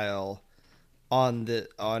style on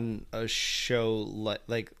a show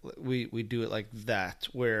like we do it like that,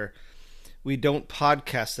 where we don't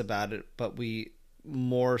podcast about it, but we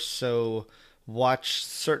more so watch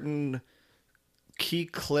certain key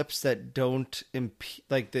clips that don't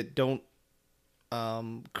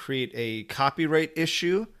create a copyright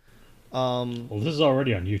issue. Well, this is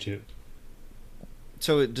already on YouTube.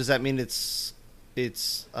 So does that mean it's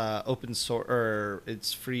open source or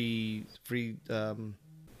it's free?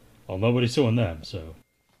 Well, nobody's suing them, so.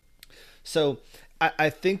 So I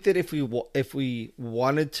think that if we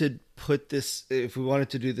wanted to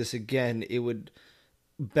do this again, it would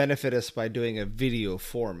benefit us by doing a video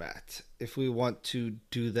format. If we want to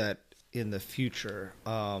do that in the future,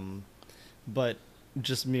 but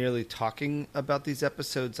just merely talking about these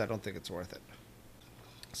episodes, I don't think it's worth it.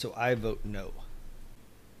 So I vote no.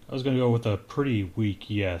 I was going to go with a pretty weak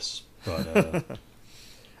yes, but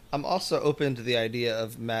I'm also open to the idea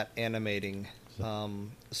of Matt animating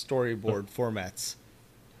storyboard formats.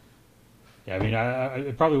 yeah, I mean,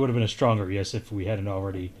 it probably would have been a stronger yes if we hadn't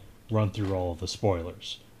already run through all of the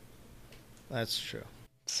spoilers. That's true.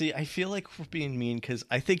 See, I feel like we're being mean because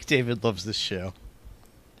I think David loves this show.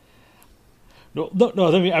 No.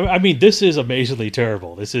 I mean, this is amazingly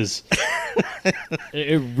terrible. This is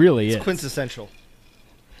It really is. It's quintessential.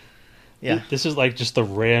 Yeah. This is like just the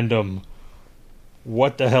random.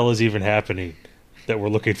 What the hell is even happening that we're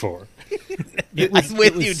looking for? I'm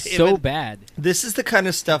with you, David. So bad. This is the kind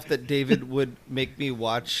of stuff that David would make me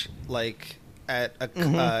watch, like at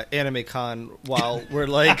a anime con while we're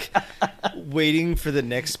like waiting for the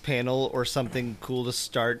next panel or something cool to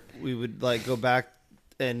start. We would like go back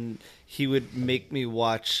and he would make me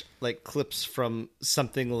watch like clips from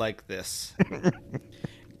something like this.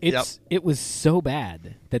 It was so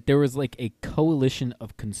bad that there was like a coalition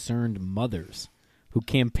of concerned mothers who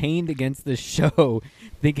campaigned against this show,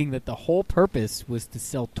 thinking that the whole purpose was to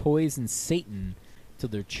sell toys and Satan to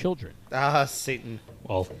their children. Ah, Satan.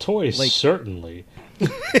 Well, toys Like- certainly.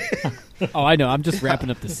 Oh, I know. I'm just wrapping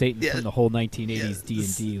up the Satan Yeah. from the whole 1980s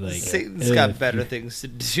D&D. Like Satan's got better things to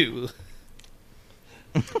do.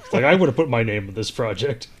 It's like I would have put my name on this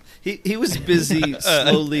project. He was busy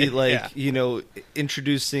slowly, yeah.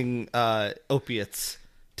 introducing opiates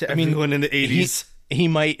to everyone in the 80s. He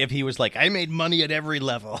might if he was like, I made money at every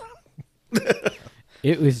level.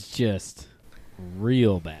 It was just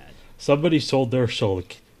real bad. Somebody sold their soul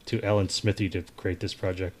to Alan Smithy to create this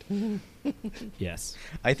project. Yes.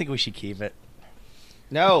 I think we should keep it.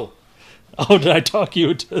 No. Oh, did I talk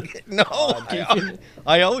you into? No,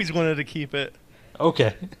 I always wanted to keep it.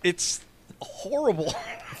 Okay. It's horrible.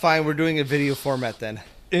 Fine, we're doing a video format then.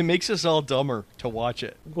 It makes us all dumber to watch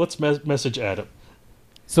it. Let's message Adam.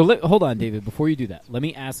 So hold on, David. Before you do that, let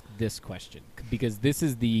me ask this question, because this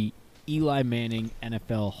is the Eli Manning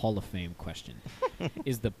NFL Hall of Fame question.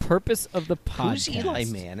 Is the purpose of the podcast Who's Eli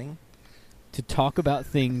Manning? to talk about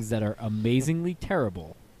things that are amazingly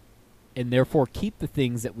terrible, and therefore keep the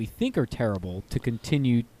things that we think are terrible to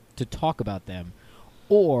continue to talk about them,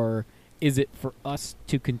 or is it for us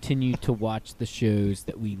to continue to watch the shows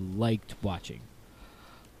that we liked watching?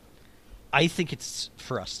 I think it's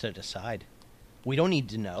for us to decide. We don't need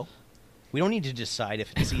to know. We don't need to decide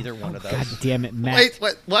if it's either one of those. God damn it, Matt.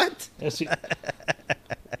 Wait, what? Yeah, see,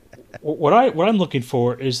 what I'm looking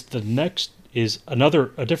for is a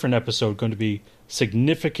different episode going to be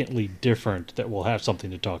significantly different that we'll have something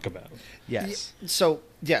to talk about. Yes. So,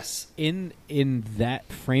 yes. In that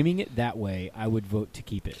framing it that way, I would vote to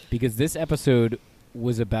keep it, because this episode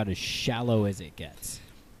was about as shallow as it gets.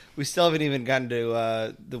 We still haven't even gotten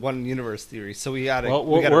to the one universe theory, so we gotta. Well,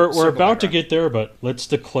 we gotta we're circle about back to around. get there, but let's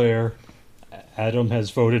declare Adam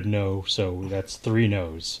has voted no, so that's 3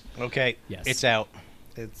 no's. Okay. Yes. It's out.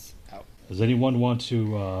 It's out. Does anyone want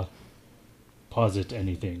to posit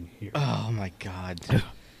anything here? Oh my God.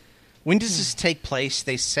 When does this take place?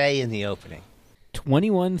 They say in the opening.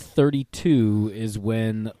 2132 is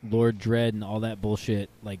when Lord Dread and all that bullshit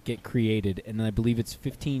get created, and then I believe it's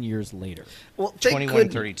 15 years later. Well, thank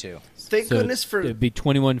 2132. Thank So goodness for. it'd be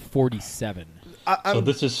 2147. I'm, So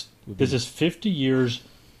this is 50 years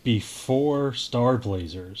before Star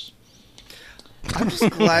Blazers. I'm just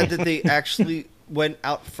glad that they actually went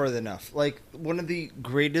out further enough. Like, one of the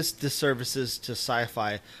greatest disservices to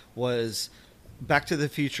sci-fi was Back to the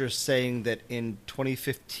Future saying that in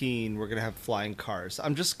 2015 we're going to have flying cars.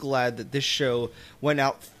 I'm just glad that this show went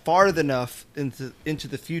out far enough into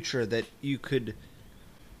the future that you could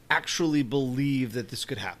actually believe that this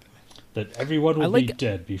could happen. That everyone will be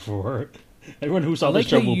dead before. Everyone who saw the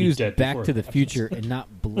show will be dead Back before to the Future and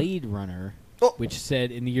not Blade Runner, which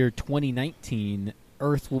said in the year 2019,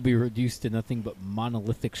 Earth will be reduced to nothing but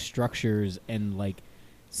monolithic structures and like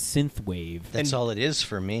synthwave. That's all it is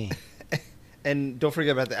for me. And don't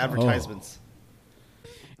forget about the advertisements.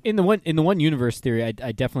 In the one universe theory, I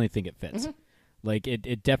definitely think it fits. Mm-hmm. Like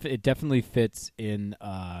it definitely fits in.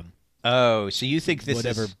 So you think this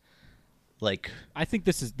whatever. is like? I think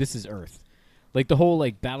this is Earth, like the whole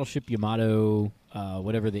like Battleship Yamato,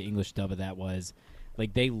 whatever the English dub of that was.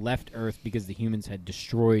 Like they left Earth because the humans had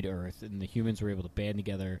destroyed Earth, and the humans were able to band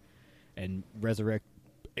together and resurrect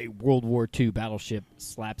a World War II battleship,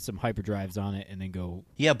 slap some hyperdrives on it, and then go.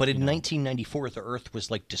 Yeah, but in 1994, the Earth was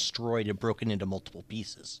like destroyed and broken into multiple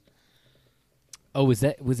pieces. Oh, was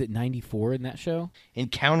it 94 in that show? In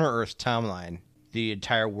Counter Earth timeline, the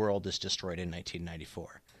entire world is destroyed in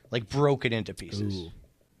 1994, like broken into pieces. Ooh.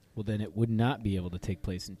 Well, then it would not be able to take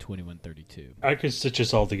place in 2132. I could stitch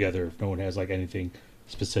this all together if no one has like anything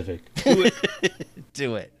specific.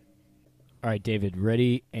 Do it. All right, David,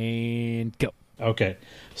 ready and go. Okay,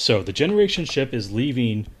 so the Generation ship is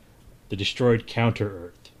leaving the destroyed Counter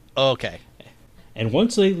Earth. Okay. And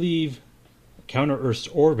once they leave Counter Earth's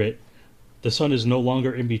orbit, the sun is no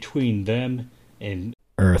longer in between them and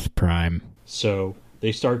Earth Prime. So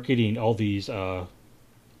they start getting all these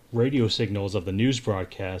radio signals of the news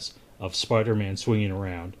broadcasts of Spider-Man swinging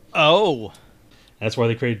around. Oh. That's why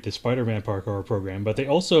they created the Spider-Man parkour program. But they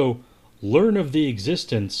also learn of the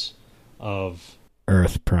existence of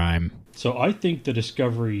Earth Prime. So I think the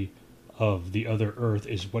discovery of the other Earth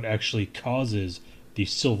is what actually causes the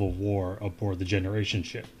Civil War aboard the Generation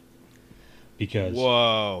ship. Because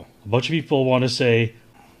Whoa. a bunch of people want to say,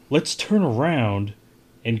 let's turn around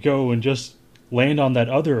and go and just land on that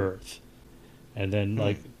other Earth. And then,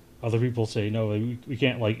 like, other people say, no, we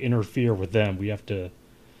can't, like, interfere with them. We have to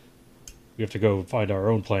go find our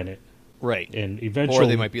own planet. Right. And eventually... Or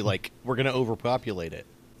they might be like, we're going to overpopulate it.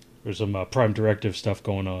 There's some Prime Directive stuff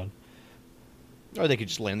going on. Or they could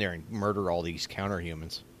just land there and murder all these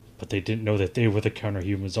counter-humans. But they didn't know that they were the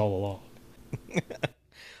counter-humans all along.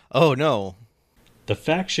 Oh, no. The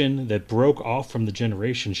faction that broke off from the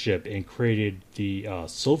Generation ship and created the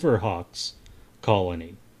Silverhawks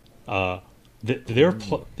colony,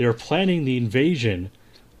 they're planning the invasion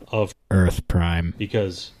of Earth Prime.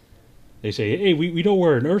 Because they say, hey, we know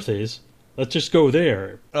where an Earth is. Let's just go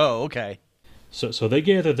there. Oh, okay. So they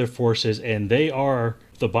gather their forces, and they are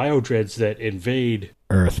the Biodreads that invade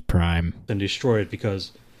Earth Prime and destroy it.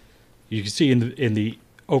 Because you can see in the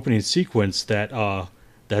opening sequence that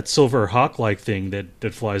silver hawk-like thing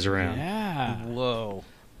that flies around. Yeah. Whoa.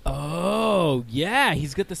 Oh, yeah.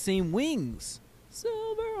 He's got the same wings.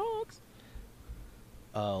 Silverhawks.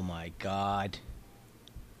 Oh, my God.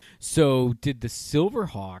 So, did the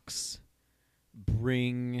Silverhawks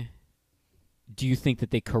bring... Do you think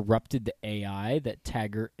that they corrupted the AI that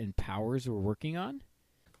Taggart and Powers were working on?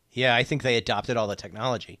 Yeah, I think they adopted all the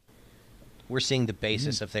technology. We're seeing the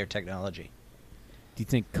basis of their technology. Do you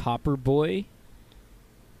think Copper Boy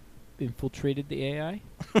infiltrated the AI?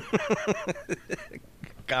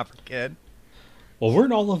 Copper Kid. Well,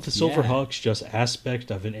 weren't all of the Silverhawks just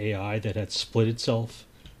aspect of an AI that had split itself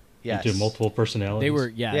into multiple personalities? They were,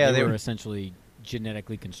 they were were essentially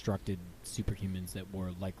genetically constructed superhumans that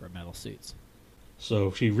wore Lycra metal suits.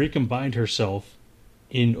 So she recombined herself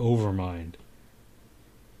in Overmind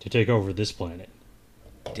to take over this planet.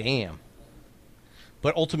 Damn.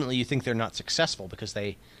 But ultimately you think they're not successful because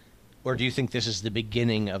they... Or do you think this is the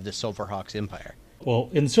beginning of the Silverhawks empire?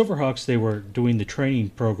 Well, in Silverhawks, they were doing the training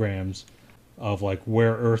programs of, like,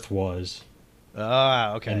 where Earth was.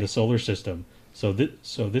 Ah, okay. In the solar system. So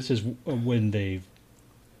this is when they've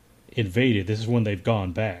invaded. This is when they've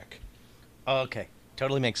gone back. Oh, okay.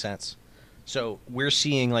 Totally makes sense. So we're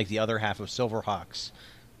seeing, like, the other half of Silverhawks,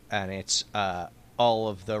 and it's all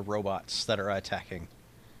of the robots that are attacking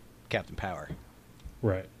Captain Power.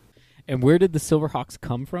 Right. And where did the Silverhawks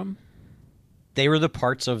come from? They were the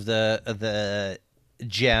parts of the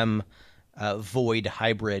gem void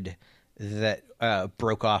hybrid that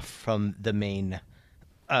broke off from the main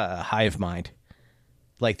hive mind.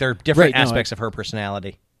 Like, they're different aspects of her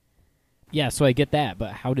personality. Yeah, so I get that,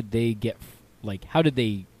 but how did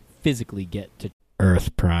they physically get to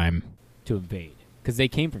Earth Prime to invade? Because they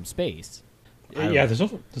came from space. Yeah, the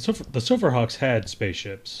Silverhawks had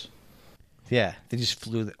spaceships. Yeah, they just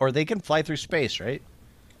flew, or they can fly through space, right?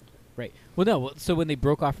 Right. Well, no. So when they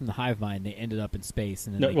broke off from the hive mind, they ended up in space,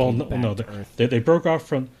 and then No, they well, came no, back no, to Earth. they broke off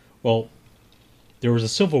from. Well, there was a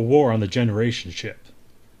civil war on the Generation ship.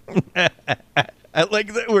 I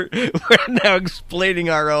like that we're now explaining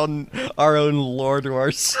our own lore to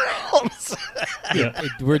ourselves. Yeah,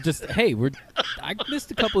 We're just I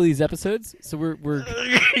missed a couple of these episodes, so we're going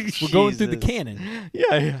through the Jesus. canon.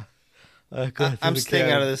 Yeah. I'm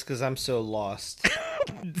staying out of this because I'm so lost.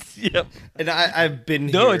 Yep. And I've been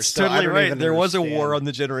here. No, it's so I totally don't right. even There was a war understand. on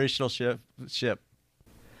the generational ship.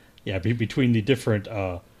 yeah. Between the different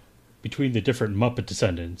Muppet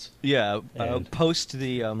descendants. Yeah, And- post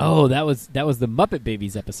the Oh, that was the Muppet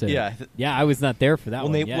Babies episode. Yeah. Yeah, I was not there for that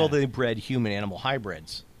one. they bred human animal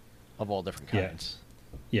hybrids of all different Yeah. kinds.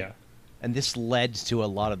 Yeah, And this led to a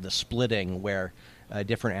lot of the splitting where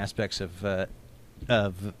different aspects of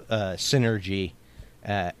synergy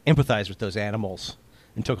empathized with those animals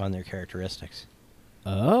and took on their characteristics.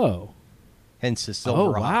 Oh. Hence the Silver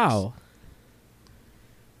Oh, Hawks. wow.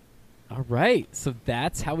 All right. So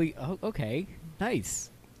that's how we. Oh, okay. Nice.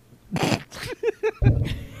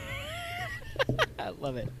 I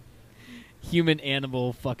love it. Human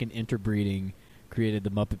animal fucking interbreeding created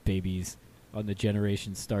the Muppet Babies on the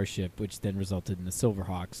Generation Starship, which then resulted in the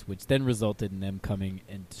Silverhawks, which then resulted in them coming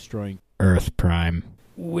and destroying Earth Prime.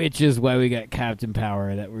 Which is why we got Captain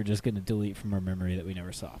Power that we're just going to delete from our memory that we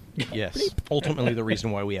never saw. Yes. Ultimately, the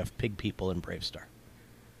reason why we have pig people in Brave Star.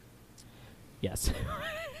 Yes.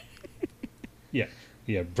 yeah.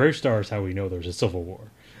 Brave Star is how we know there's a civil war.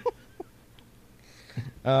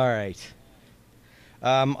 All right.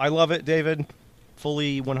 I love it, David.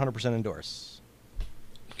 Fully 100% endorse.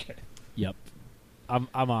 Okay. Yep. I'm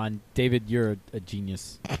on. David, you're a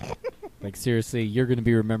genius. Like, seriously, you're going to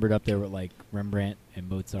be remembered up there with, like, Rembrandt and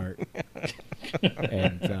Mozart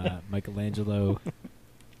and Michelangelo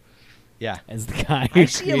Yeah. as the guy who I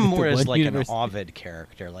see him created more the as one like universe. an Ovid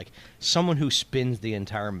character, like someone who spins the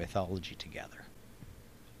entire mythology together.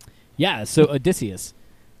 Yeah, so Odysseus.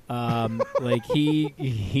 Like,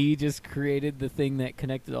 he just created the thing that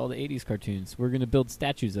connected all the 80s cartoons. We're going to build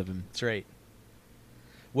statues of him. That's right.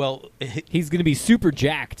 Well, He's going to be super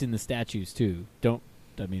jacked in the statues, too.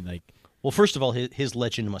 first of all, his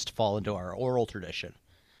legend must fall into our oral tradition.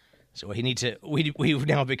 So we've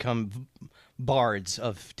now become bards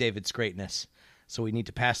of David's greatness. So we need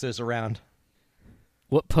to pass those around.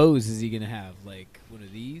 What pose is he going to have? Like, one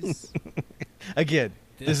of these? Again,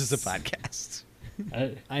 this is a This- podcast.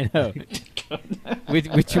 I know.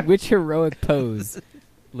 which heroic pose,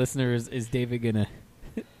 listeners, is David gonna?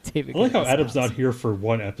 David. I like how gonna Adam's espouse? not here for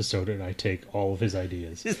one episode and I take all of his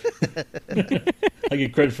ideas. I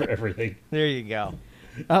get credit for everything. There you go.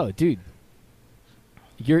 Oh, dude,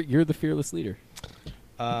 you're the fearless leader.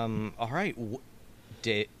 All right,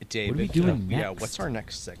 David. What are we doing Yeah, next? what's our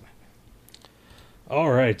next segment?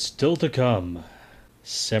 All right, still to come.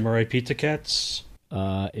 Samurai Pizza Cats.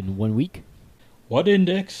 In 1 week. What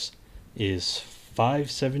index is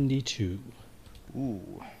 572?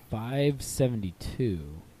 Ooh, 572.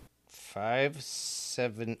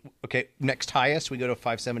 5-7. Okay, next highest we go to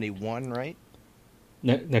 571, right?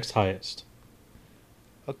 Next highest.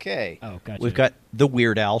 Okay. Oh, gotcha. We've got the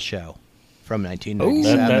Weird Al Show from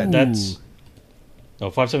 1997. That's... No,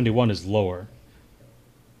 571 is lower.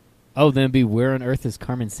 Oh, then it'd be Where on Earth is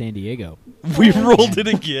Carmen Sandiego? We rolled it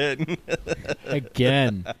again.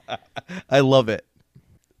 Again. I love it.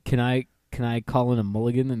 Can I call in a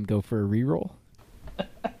mulligan and go for a reroll?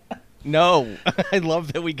 No, I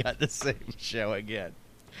love that we got the same show again.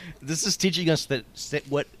 This is teaching us that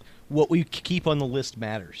what we keep on the list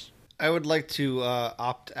matters. I would like to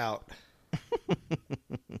opt out.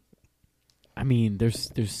 I mean, there's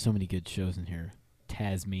so many good shows in here.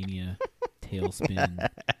 Tasmania, Tailspin,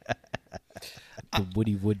 The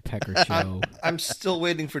Woody Woodpecker Show, I'm still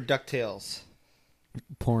waiting for DuckTales.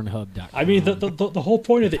 Pornhub.com. I mean, the whole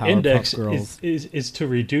point of the Powerpuff index Girls. is to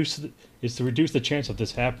reduce the chance of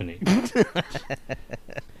this happening.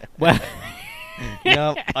 Well,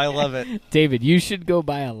 No, I love it. David, you should go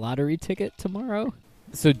buy a lottery ticket tomorrow.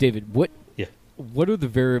 So, David, what are the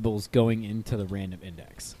variables going into the random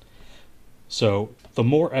index? So the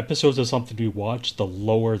more episodes of something we watch, the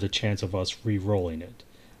lower the chance of us re-rolling it.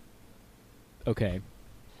 Okay.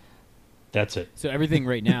 That's it. So everything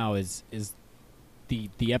right now is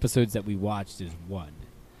the episodes that we watched is 1.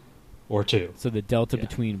 Or 2. So the delta Yeah.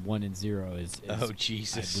 between 1 and 0 is Oh,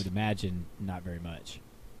 Jesus. I would imagine not very much.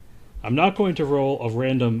 I'm not going to roll a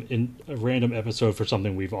random episode for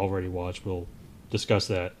something we've already watched. We'll discuss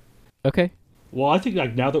that. Okay. Well, I think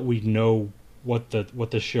like now that we know what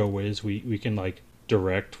the show is, we can like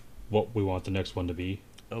direct what we want the next one to be.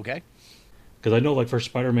 Okay. Because I know, like, for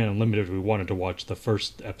Spider-Man Unlimited, we wanted to watch the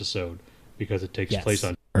first episode because it takes place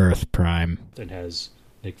on Earth Prime and has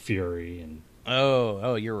Nick Fury and...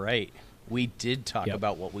 Oh, you're right. We did talk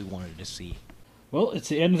about what we wanted to see. Well, it's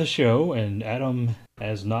the end of the show, and Adam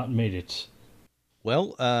has not made it.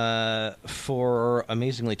 Well, for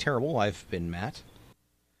Amazingly Terrible, I've been Matt.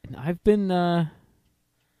 And I've been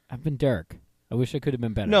Derek. I wish I could have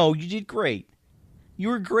been better. No, you did great. You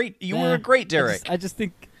were great. You were a great Derek. I just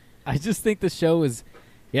think the show is,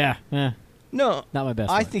 no, not my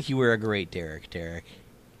best. I one. think you were a great Derek.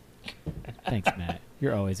 Thanks, Matt.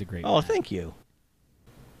 You're always a great. Oh, Matt. thank you.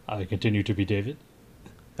 I continue to be David.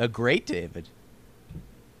 A great David.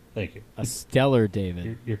 Thank you. A stellar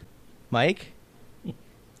David. You're Mike?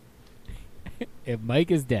 If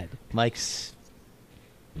Mike is dead, Mike's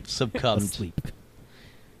succumbed. asleep.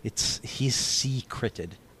 He's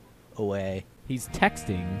secreted away. He's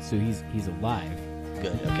texting, so he's alive.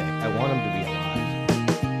 Good. Okay. I want him to be alive.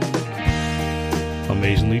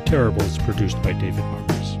 Amazingly Terrible is produced by David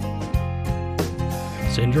Marcus.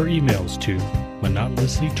 Send your emails to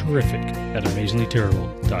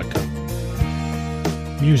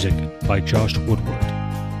monotonouslyterrific@amazinglyterrible.com. Music by Josh Woodward.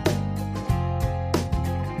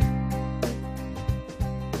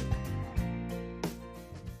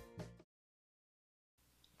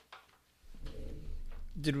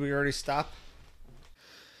 Did we already stop?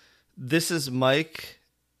 This is Mike,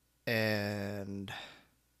 and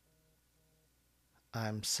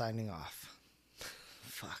I'm signing off.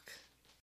 Fuck.